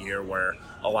during the year where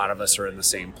a lot of us are in the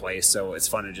same place, so it's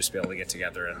fun to just be able to get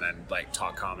together and then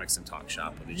talk comics and talk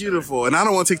shop with each other. Beautiful. And I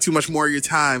don't want to take too much more of your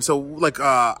time. So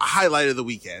a highlight of the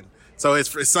weekend. So it's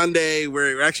for Sunday.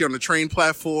 We're actually on the train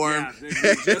platform.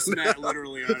 Yeah, we just met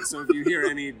literally on it. So if you hear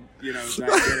any,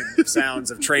 sounds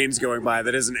of trains going by,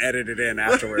 that isn't edited in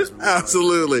afterwards.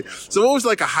 Absolutely. So what was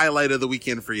a highlight of the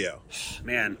weekend for you?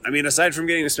 Man, I mean, aside from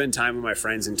getting to spend time with my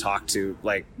friends and talk to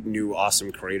new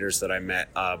awesome creators that I met,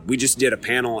 we just did a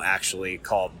panel actually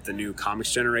called The New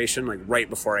Comics Generation, right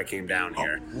before I came down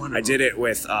here. Wonderful. I did it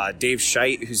with Dave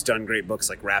Scheidt, who's done great books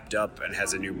like Wrapped Up and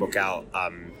has a new book out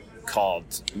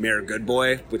called Mayor Good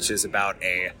Boy, which is about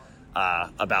a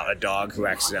dog who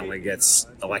accidentally gets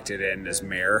elected in as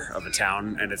mayor of a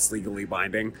town, and it's legally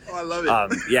binding. Oh, I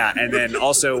love it. Yeah, and then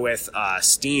also with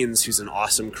Steens, who's an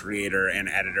awesome creator and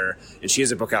editor, and she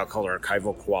has a book out called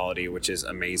Archival Quality, which is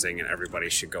amazing, and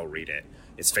everybody should go read it.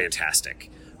 It's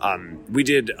fantastic. We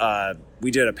did a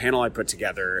panel I put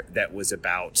together that was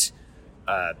about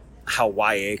how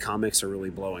YA comics are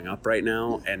really blowing up right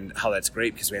now, and how that's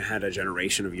great because we had a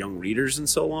generation of young readers in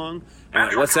so long.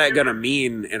 And what's that going to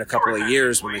mean in a couple of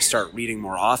years when they start reading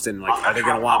more often? Are they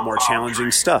going to want more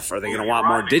challenging stuff? Are they going to want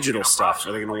more digital stuff?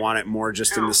 Are they going to want it more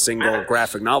just in the single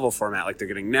graphic novel format like they're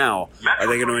getting now? Are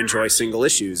they going to enjoy single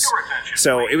issues?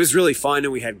 So it was really fun,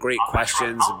 and we had great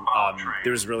questions. And,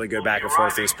 there was really good back and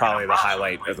forth. It was probably the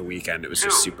highlight of the weekend. It was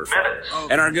just super fun.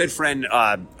 And our good friend,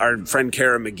 Kara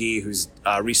McGee, who's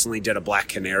recently did a Black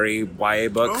Canary YA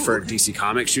book for DC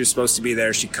Comics. She was supposed to be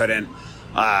there. She couldn't.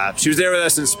 She was there with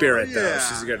us in spirit, though.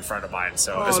 She's a good friend of mine,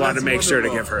 so I just wanted to make sure to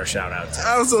give her a shout out.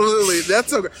 Absolutely. That's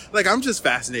so great. I'm just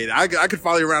fascinated. I could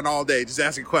follow you around all day just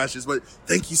asking questions, but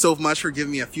thank you so much for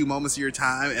giving me a few moments of your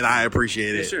time, and I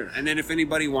appreciate it. Sure. And then if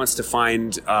anybody wants to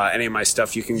find any of my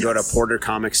stuff, you can go to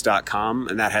portercomics.com,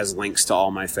 and that has links to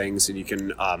all my things, and you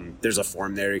can, there's a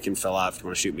form there you can fill out if you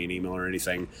want to shoot me an email or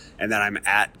anything. And then I'm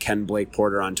at Ken Blake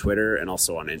Porter on Twitter and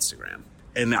also on Instagram.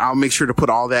 And I'll make sure to put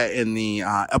all that in the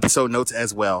episode notes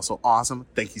as well. So awesome.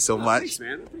 Thank you so much. Thanks,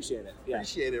 man. Appreciate it. Yeah.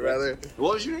 Appreciate it, brother.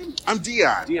 What was your name? I'm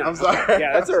Dion. Dion. I'm sorry. Okay.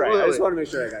 Yeah, that's all right. I Absolutely. just want to make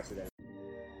sure I got you there.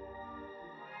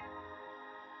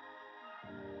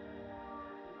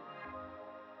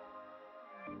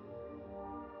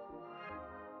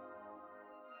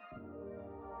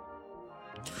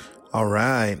 All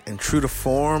right. And true to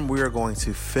form, we are going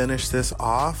to finish this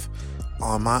off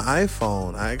on my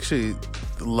iPhone. I actually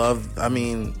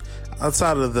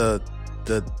outside of the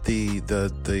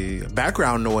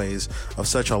background noise of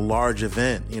such a large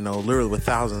event, literally with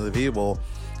thousands of people,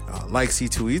 like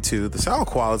C2E2, the sound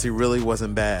quality really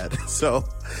wasn't bad. So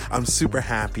I'm super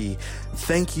happy.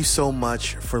 Thank you so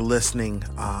much for listening.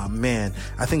 Man,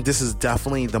 I think this is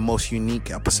definitely the most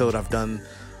unique episode I've done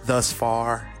thus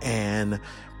far. And,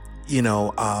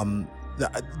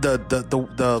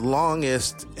 the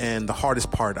longest and the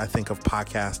hardest part, I think, of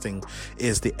podcasting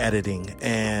is the editing.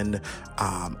 And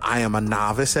I am a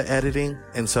novice at editing,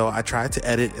 and so I tried to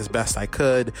edit as best I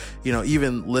could.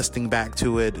 Even listening back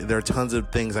to it, there are tons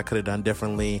of things I could have done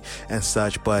differently and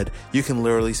such, but you can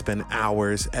literally spend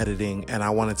hours editing, and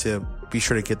I wanted to be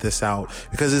sure to get this out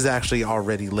because it's actually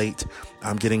already late.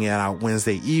 I'm getting it out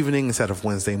Wednesday evening instead of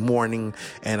Wednesday morning,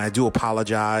 and I do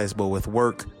apologize, but with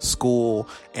work, school,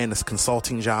 and this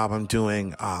consulting job I'm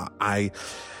doing, my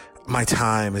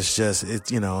time is just,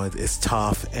 it's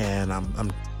tough, and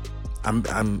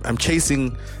I'm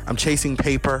chasing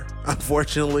paper,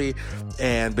 unfortunately.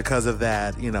 And because of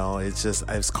that,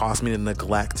 it's cost me to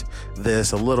neglect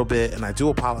this a little bit, and I do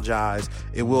apologize.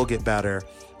 It will get better.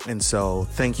 And so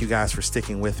thank you guys for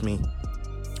sticking with me.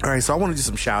 All right, so I want to do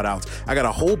some shout outs. I got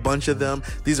a whole bunch of them.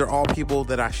 These are all people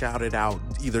that I shouted out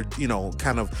either,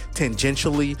 kind of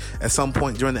tangentially at some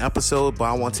point during the episode, but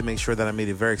I want to make sure that I made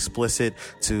it very explicit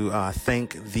to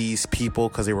thank these people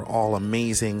because they were all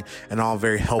amazing and all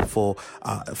very helpful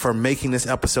for making this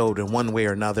episode in one way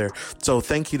or another. So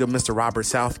thank you to Mr. Robert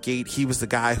Southgate. He was the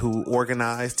guy who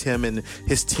organized, him and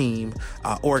his team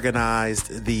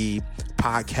organized the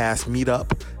podcast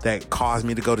meetup that caused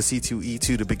me to go to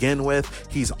C2E2 to begin with.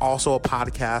 He's also a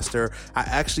podcaster. I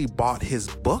actually bought his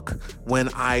book when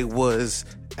I was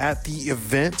at the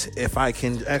event. If I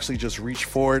can actually just reach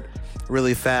for it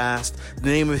really fast. The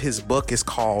name of his book is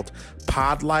called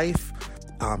Pod Life.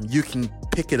 You can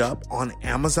pick it up on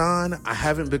Amazon. I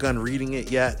haven't begun reading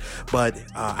it yet, but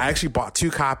I actually bought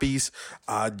 2 copies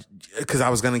because I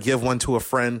was going to give one to a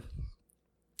friend.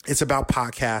 It's about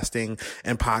podcasting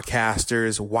and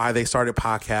podcasters, why they started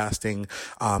podcasting,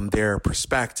 their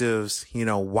perspectives,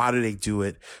 why do they do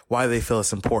it? Why do they feel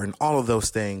it's important? All of those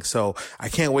things. So I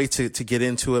can't wait to get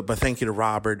into it, but thank you to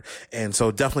Robert. And so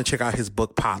definitely check out his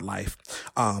book, Pod Life.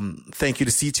 Thank you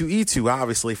to C2E2,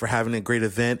 obviously, for having a great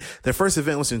event. Their first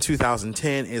event was in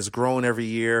 2010. It's grown every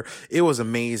year. It was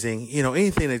amazing.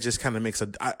 Anything that just kind of makes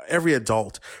every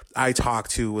adult I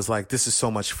talked to was like, this is so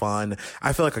much fun.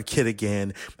 I feel like a kid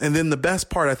again. And then the best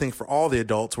part, I think, for all the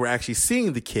adults were actually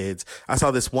seeing the kids. I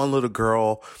saw this one little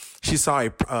girl. She saw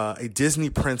a Disney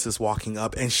princess walking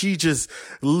up, and she just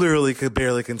literally could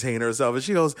barely contain herself. And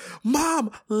she goes,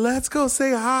 "Mom, let's go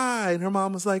say hi." And her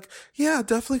mom was like, "Yeah,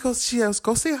 definitely go.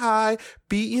 Go say hi.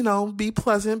 Be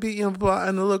pleasant. And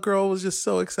the little girl was just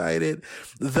so excited.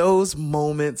 Those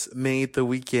moments made the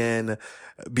weekend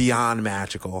beyond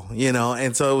magical,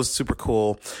 and so it was super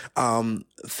cool.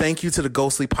 Thank you to the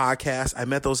Ghostly podcast. I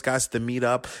met those guys at the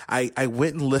meetup. I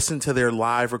went and listened to their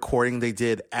live recording they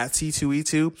did at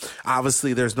C2E2.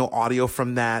 Obviously, there's no audio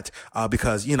from that,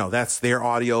 because, that's their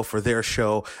audio for their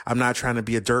show. I'm not trying to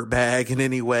be a dirtbag in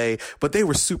any way, but they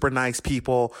were super nice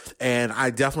people. And I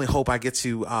definitely hope I get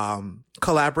to,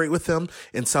 collaborate with them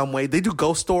in some way. They do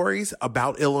ghost stories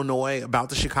about Illinois, about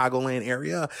the Chicagoland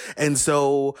area. And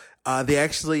so, they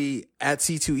actually at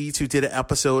C2E2 did an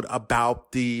episode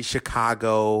about the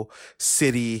Chicago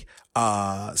City,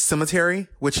 cemetery,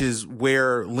 which is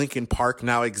where Lincoln Park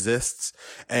now exists.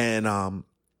 And,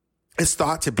 it's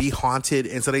thought to be haunted.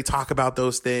 And so they talk about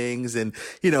those things and,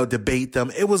 debate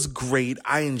them. It was great.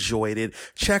 I enjoyed it.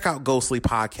 Check out Ghostly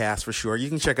Podcast for sure. You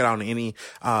can check it out on any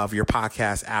of your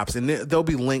podcast apps, and there'll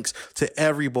be links to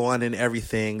everyone and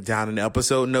everything down in the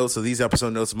episode notes. So these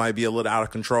episode notes might be a little out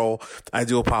of control. I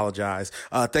do apologize.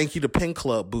 Thank you to Pen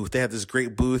Club booth. They had this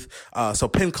great booth. So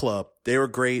Pen Club, they were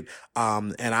great.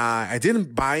 And I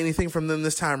didn't buy anything from them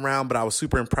this time around, but I was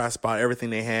super impressed by everything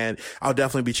they had. I'll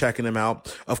definitely be checking them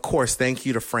out. Of course, thank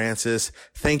you to Francis.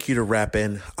 Thank you to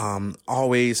Reppin.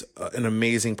 Always an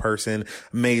amazing person.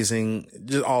 Amazing,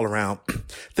 just all around.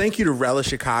 Thank you to Relish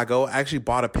Chicago. I actually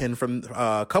bought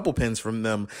a couple pins from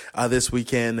them, this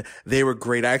weekend. They were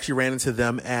great. I actually ran into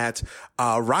them at,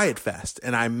 Riot Fest,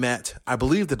 and I met, I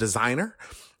believe, the designer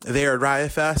there at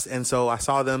Riot Fest. And so I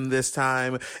saw them this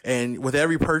time, and with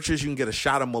every purchase, you can get a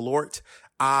shot of Malort.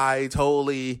 I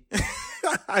totally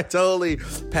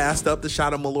passed up the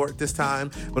shot of Malort this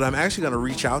time, but I'm actually going to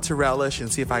reach out to Relish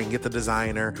and see if I can get the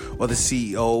designer or the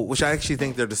CEO, which I actually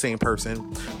think they're the same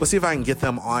person, but see if I can get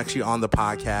them actually on the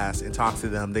podcast and talk to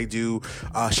them. They do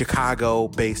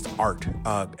Chicago-based art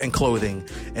and clothing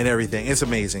and everything. It's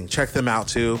amazing. Check them out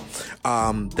too.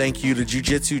 Thank you to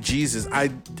Jiu-Jitsu Jesus. I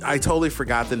totally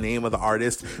forgot the name of the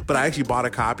artist, but I actually bought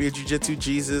a copy of Jiu-Jitsu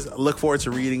Jesus. Look forward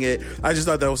to reading it. I just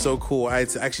thought that was so cool. I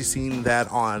had actually seen that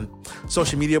on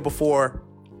social media before,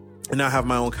 and now I have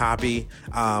my own copy.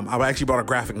 I actually bought a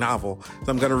graphic novel,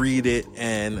 so I'm gonna read it,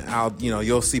 and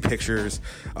you'll see pictures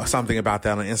or something about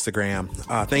that on Instagram.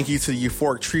 Thank you to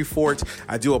Euphoric Tree Fort.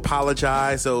 I do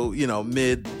apologize. So,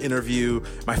 mid interview,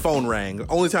 my phone rang.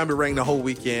 Only time it rang the whole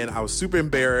weekend. I was super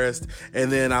embarrassed, and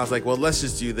then I was like, well, let's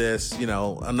just do this,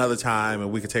 another time,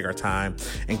 and we could take our time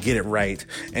and get it right.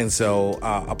 And so,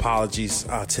 apologies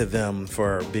to them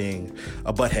for being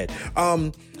a butthead.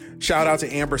 Shout out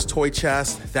to Amber's Toy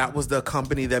Chest. That was the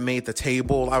company that made the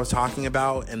table I was talking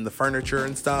about and the furniture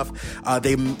and stuff.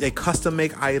 They custom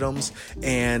make items,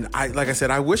 and like I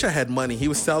said, I wish I had money. He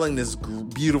was selling this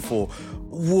beautiful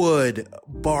wood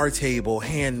bar table,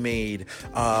 handmade,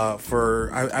 for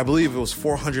I believe it was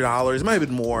 $400. It might have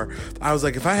been more. I was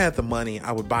like, if I had the money,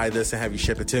 I would buy this and have you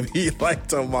ship it to me like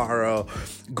tomorrow.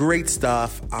 Great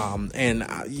stuff. And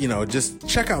just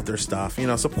check out their stuff.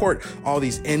 Support all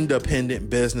these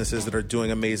independent businesses that are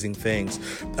doing amazing things.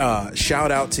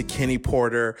 Shout out to Kenny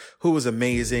Porter, who was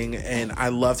amazing, and I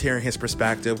loved hearing his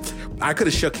perspective. I could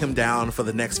have shook him down for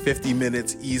the next 50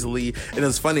 minutes easily. And it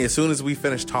was funny, as soon as we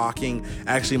finished talking,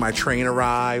 actually my train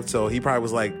arrived, so he probably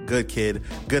was like, good kid,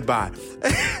 goodbye.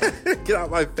 Get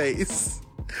out my face.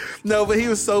 No, but he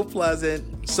was so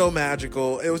pleasant, so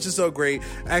magical. It was just so great.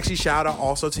 Actually, shout out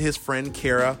also to his friend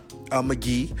Kara.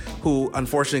 McGee, who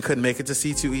unfortunately couldn't make it to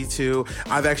C2E2.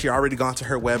 I've actually already gone to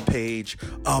her webpage.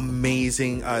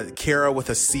 Amazing. Cara with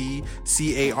a C,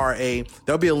 C-A-R-A.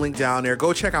 There'll be a link down there.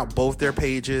 Go check out both their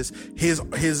pages.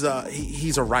 He's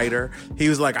a writer. He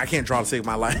was like, I can't draw to save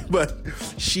my life, but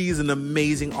she's an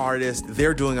amazing artist.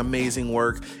 They're doing amazing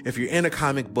work. If you're into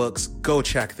comic books, go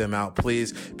check them out,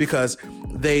 please, because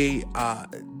they,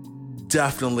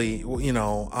 definitely,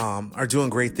 are doing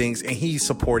great things, and he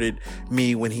supported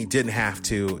me when he didn't have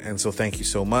to. And so thank you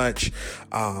so much.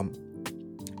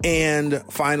 And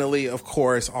finally, of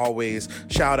course, always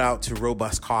shout out to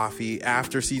Robust Coffee.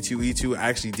 After C2E2, I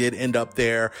actually did end up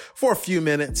there for a few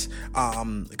minutes,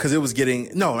 cause it was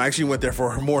I actually went there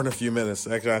for more than a few minutes.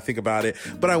 Actually, I think about it,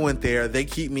 but I went there. They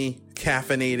keep me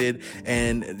caffeinated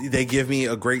and they give me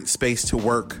a great space to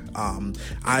work.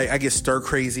 I get stir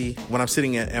crazy when I'm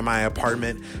sitting in my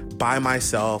apartment by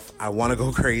myself. I want to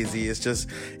go crazy.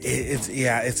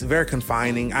 It's very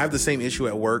confining. I have the same issue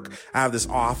at work. I have this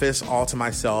office all to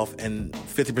myself, and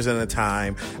 50% of the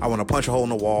time I want to punch a hole in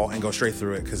the wall and go straight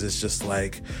through it. Cause it's just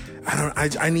like,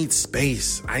 I need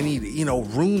space. I need,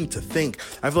 room to think.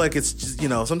 I feel like it's just,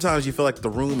 sometimes you feel like the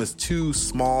room is too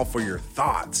small for your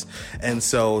thoughts. And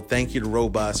so thank you to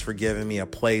Robust for giving me a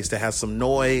place to have some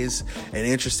noise and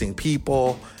interesting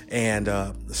people and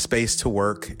space to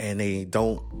work. And they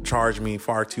don't charge me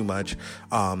far too much.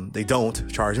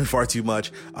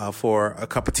 For a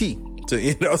cup of tea.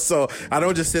 So I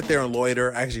don't just sit there and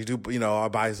loiter. I actually do, I'll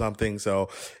buy something. So,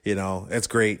 it's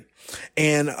great.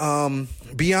 And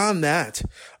beyond that,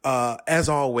 as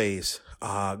always,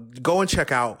 go and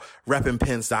check out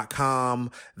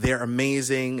reppinpens.com. They're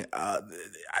amazing.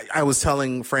 I was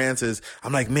telling Francis,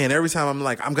 I'm like, man, every time I'm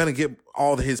like, I'm going to get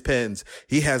all his pens.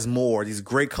 He has more, these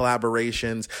great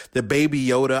collaborations. The Baby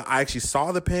Yoda, I actually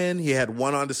saw the pen. He had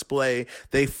one on display.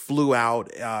 They flew out.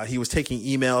 He was taking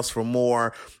emails for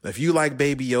more. If you like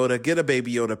Baby Yoda, get a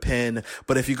Baby Yoda pen.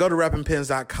 But if you go to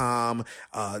reppinpens.com,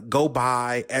 go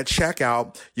buy at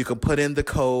checkout, you can put in the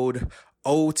code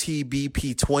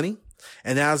OTBP20.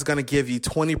 And that's going to give you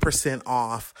 20%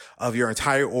 off of your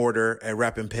entire order at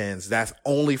Reppin' Pens. That's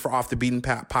only for Off the Beaten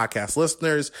Path podcast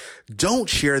listeners. Don't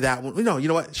share that one. You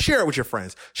know what? Share it with your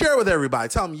friends. Share it with everybody.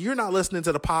 Tell them you're not listening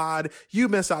to the pod. You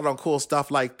miss out on cool stuff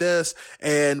like this.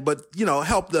 But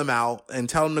help them out and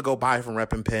tell them to go buy from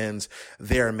Reppin' Pens.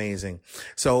 They're amazing.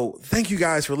 So thank you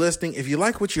guys for listening. If you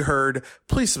like what you heard,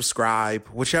 please subscribe.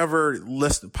 Whichever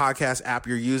podcast app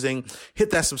you're using,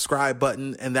 hit that subscribe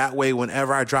button. And that way,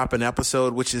 whenever I drop an episode,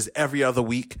 which is every other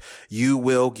week, you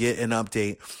will get an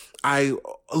update. I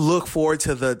look forward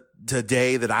to the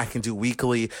day that I can do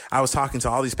weekly. I was talking to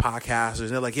all these podcasters and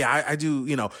they're like, yeah, I do,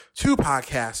 2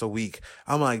 podcasts a week.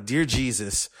 I'm like, dear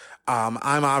Jesus, I'm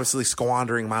obviously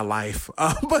squandering my life.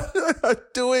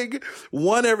 But doing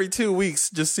one every 2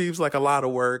 weeks just seems like a lot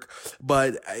of work.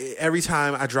 But every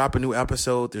time I drop a new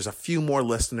episode, there's a few more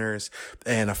listeners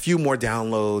and a few more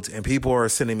downloads, and people are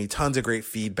sending me tons of great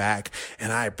feedback,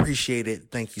 and I appreciate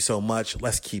it. Thank you so much.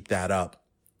 Let's keep that up.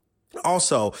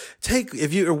 Also,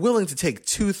 if you are willing to take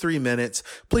 2-3 minutes,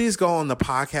 please go on the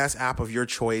podcast app of your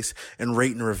choice and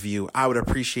rate and review. I would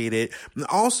appreciate it. And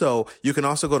also, you can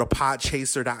also go to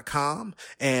podchaser.com.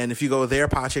 And if you go there,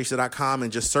 podchaser.com,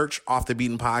 and just search Off the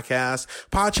Beaten Podcast,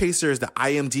 Podchaser is the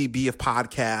IMDb of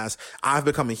podcasts. I've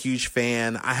become a huge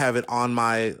fan. I have it on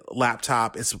my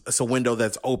laptop. It's a window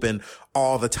that's open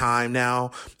all the time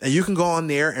now. And you can go on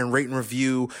there and rate and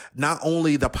review not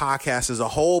only the podcast as a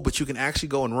whole, but you can actually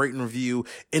go and rate and review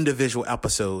individual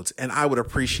episodes. And I would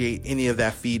appreciate any of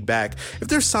that feedback. If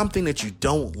there's something that you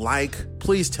don't like,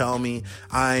 please tell me.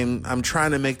 I'm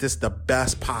trying to make this the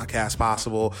best podcast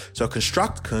possible. So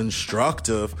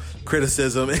constructive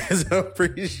criticism is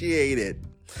appreciated.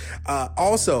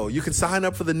 Also, you can sign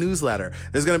up for the newsletter.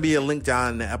 There's going to be a link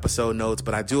down in the episode notes,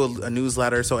 but I do a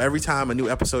newsletter. So every time a new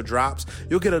episode drops,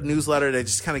 you'll get a newsletter that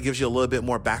just kind of gives you a little bit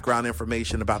more background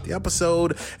information about the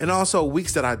episode. And also,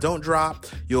 weeks that I don't drop,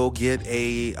 you'll get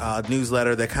a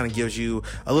newsletter that kind of gives you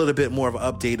a little bit more of an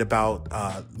update about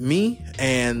me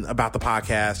and about the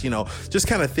podcast, just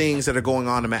kind of things that are going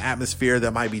on in my atmosphere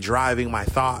that might be driving my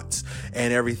thoughts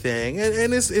and everything.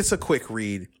 And it's a quick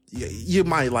read. You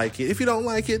might like it. If you don't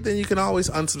like it, then you can always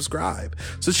unsubscribe.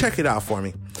 So check it out for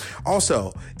me.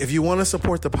 Also, if you want to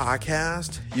support the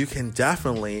podcast, you can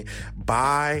definitely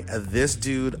buy this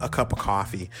dude a cup of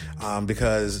coffee,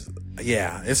 because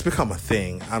it's become a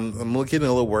thing. I'm getting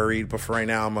a little worried, but for right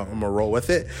now, I'm gonna roll with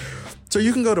it. So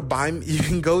you can go to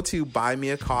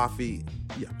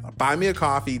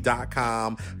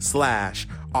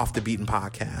buymeacoffee.com/OTBP Off the Beaten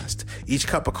Podcast. Each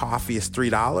cup of coffee is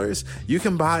 $3. You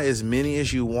can buy as many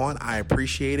as you want. I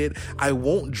appreciate it. I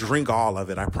won't drink all of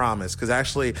it, I promise, because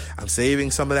actually I'm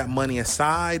saving some of that money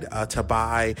aside to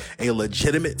buy a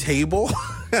legitimate table.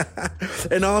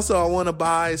 And also I want to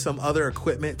buy some other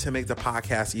equipment to make the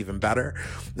podcast even better.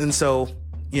 And so,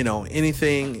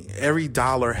 anything, every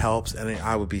dollar helps, and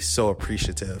I would be so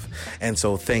appreciative. And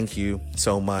so thank you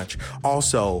so much.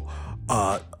 Also,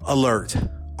 alert.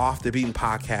 Off the Beaten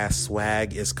Podcast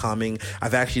swag is coming.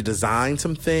 I've actually designed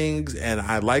some things and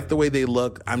I like the way they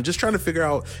look. I'm just trying to figure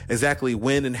out exactly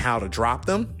when and how to drop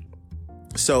them.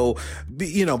 So,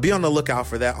 be on the lookout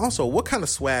for that. Also, what kind of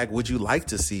swag would you like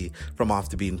to see from Off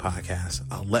the Beaten Podcast?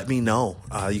 Let me know.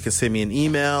 You can send me an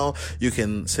email. You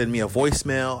can send me a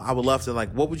voicemail. I would love to,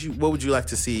 what would you like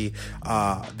to see,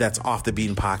 that's Off the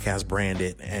Beaten Podcast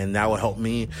branded? And that will help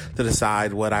me to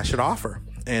decide what I should offer.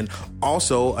 And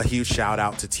also a huge shout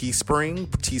out to Teespring,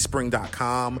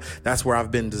 teespring.com. That's where I've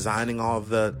been designing all of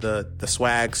the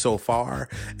swag so far.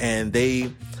 And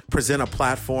they present a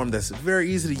platform that's very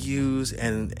easy to use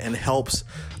and helps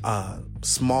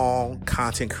small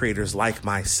content creators like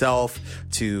myself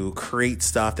to create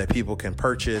stuff that people can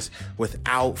purchase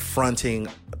without fronting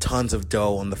tons of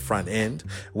dough on the front end,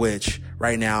 which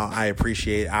right now I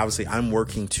appreciate. Obviously, I'm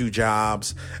working 2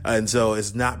 jobs, and so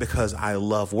it's not because I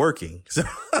love working.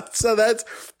 So that's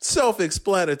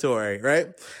self-explanatory, right?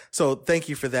 So thank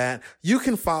you for that. You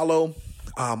can follow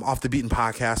Off the Beaten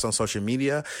Podcast on social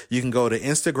media. You can go to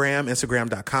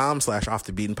instagram.com/Off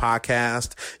the Beaten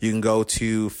Podcast. You can go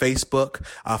to Facebook,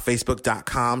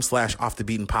 facebook.com/Off the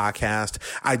Beaten Podcast.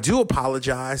 I do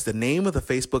apologize. The name of the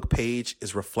Facebook page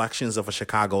is Reflections of a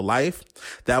Chicago Life.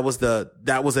 That was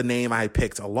a name I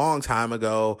picked a long time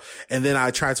ago. And then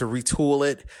I tried to retool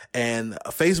it and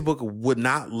Facebook would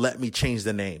not let me change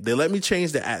the name. They let me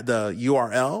change the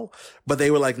URL, but they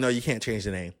were like, no, you can't change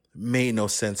the name. Made no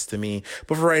sense to me.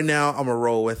 But for right now, I'm gonna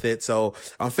roll with it. So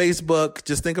on Facebook,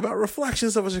 just think about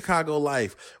Reflections of a Chicago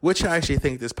Life, which I actually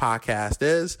think this podcast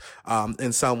is,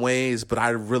 in some ways, but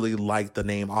I really like the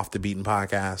name Off the Beaten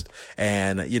Podcast.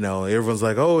 And, everyone's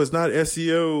like, oh, it's not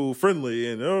SEO friendly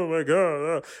and oh my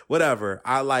God, whatever.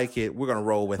 I like it. We're gonna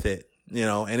roll with it,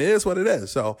 and it is what it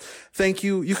is. So thank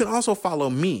you. You can also follow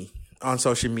me on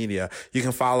social media. You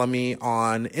can follow me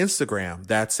on Instagram.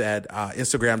 That's at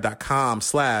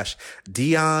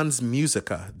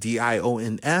instagram.com/DionsMusica,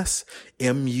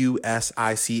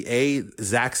 DIONSMUSICA.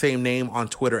 Exact same name on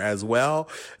Twitter as well.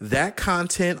 That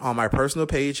content on my personal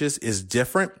pages is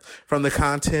different from the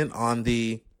content on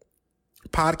the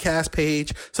podcast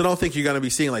page. So don't think you're going to be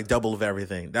seeing double of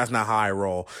everything. That's not how I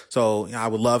roll. So I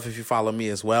would love if you follow me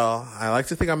as well. I like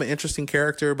to think I'm an interesting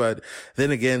character, but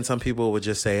then again, some people would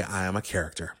just say I am a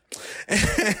character.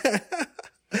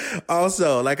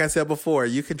 Also, like I said before,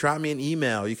 you can drop me an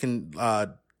email. You can,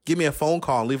 give me a phone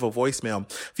call and leave a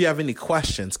voicemail. If you have any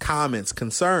questions, comments,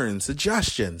 concerns,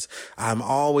 suggestions, I'm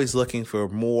always looking for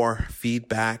more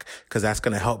feedback because that's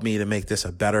going to help me to make this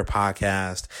a better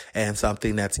podcast and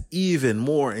something that's even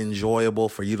more enjoyable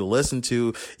for you to listen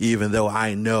to, even though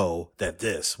I know that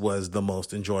this was the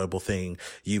most enjoyable thing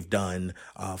you've done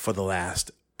for the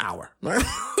last hour.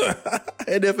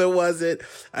 And if it wasn't,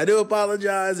 I do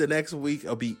apologize. And next week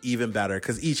will be even better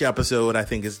because each episode I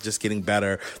think is just getting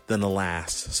better than the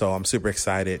last. So I'm super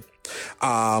excited.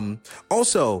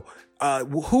 Also,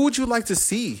 who would you like to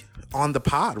see on the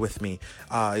pod with me?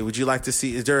 Would you like to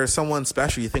see, is there someone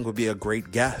special you think would be a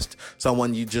great guest?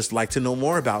 Someone you just like to know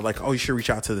more about? Like, oh, you should reach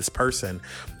out to this person.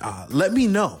 Let me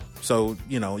know. So,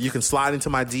 you can slide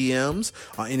into my DMs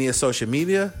on any of social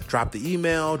media, drop the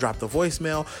email, drop the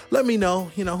voicemail. Let me know,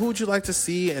 who would you like to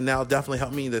see? And that'll definitely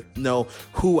help me to know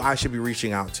who I should be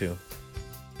reaching out to.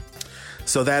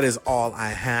 So that is all I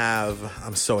have.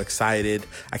 I'm so excited.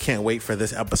 I can't wait for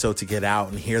this episode to get out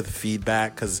and hear the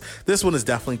feedback because this one is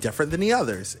definitely different than the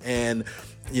others. And,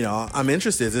 I'm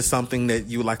interested. Is this something that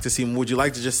you would like to see? Would you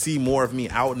like to just see more of me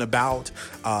out and about,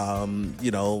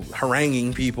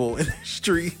 haranguing people in the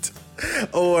street?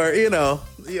 Or,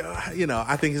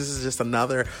 I think this is just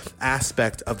another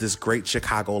aspect of this great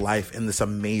Chicago life in this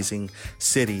amazing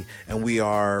city. And we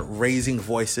are raising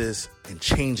voices and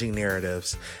changing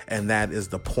narratives. And that is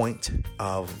the point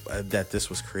of that this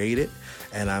was created.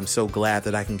 And I'm so glad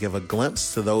that I can give a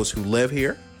glimpse to those who live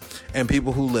here and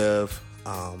people who live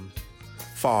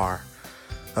far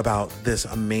about this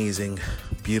amazing,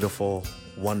 beautiful,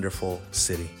 wonderful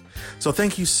city. So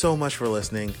thank you so much for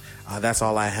listening. That's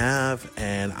all I have.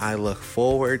 And I look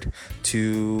forward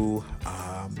to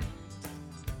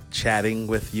chatting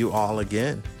with you all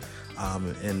again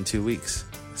in 2 weeks.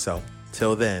 So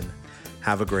till then,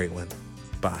 have a great one.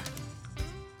 Bye.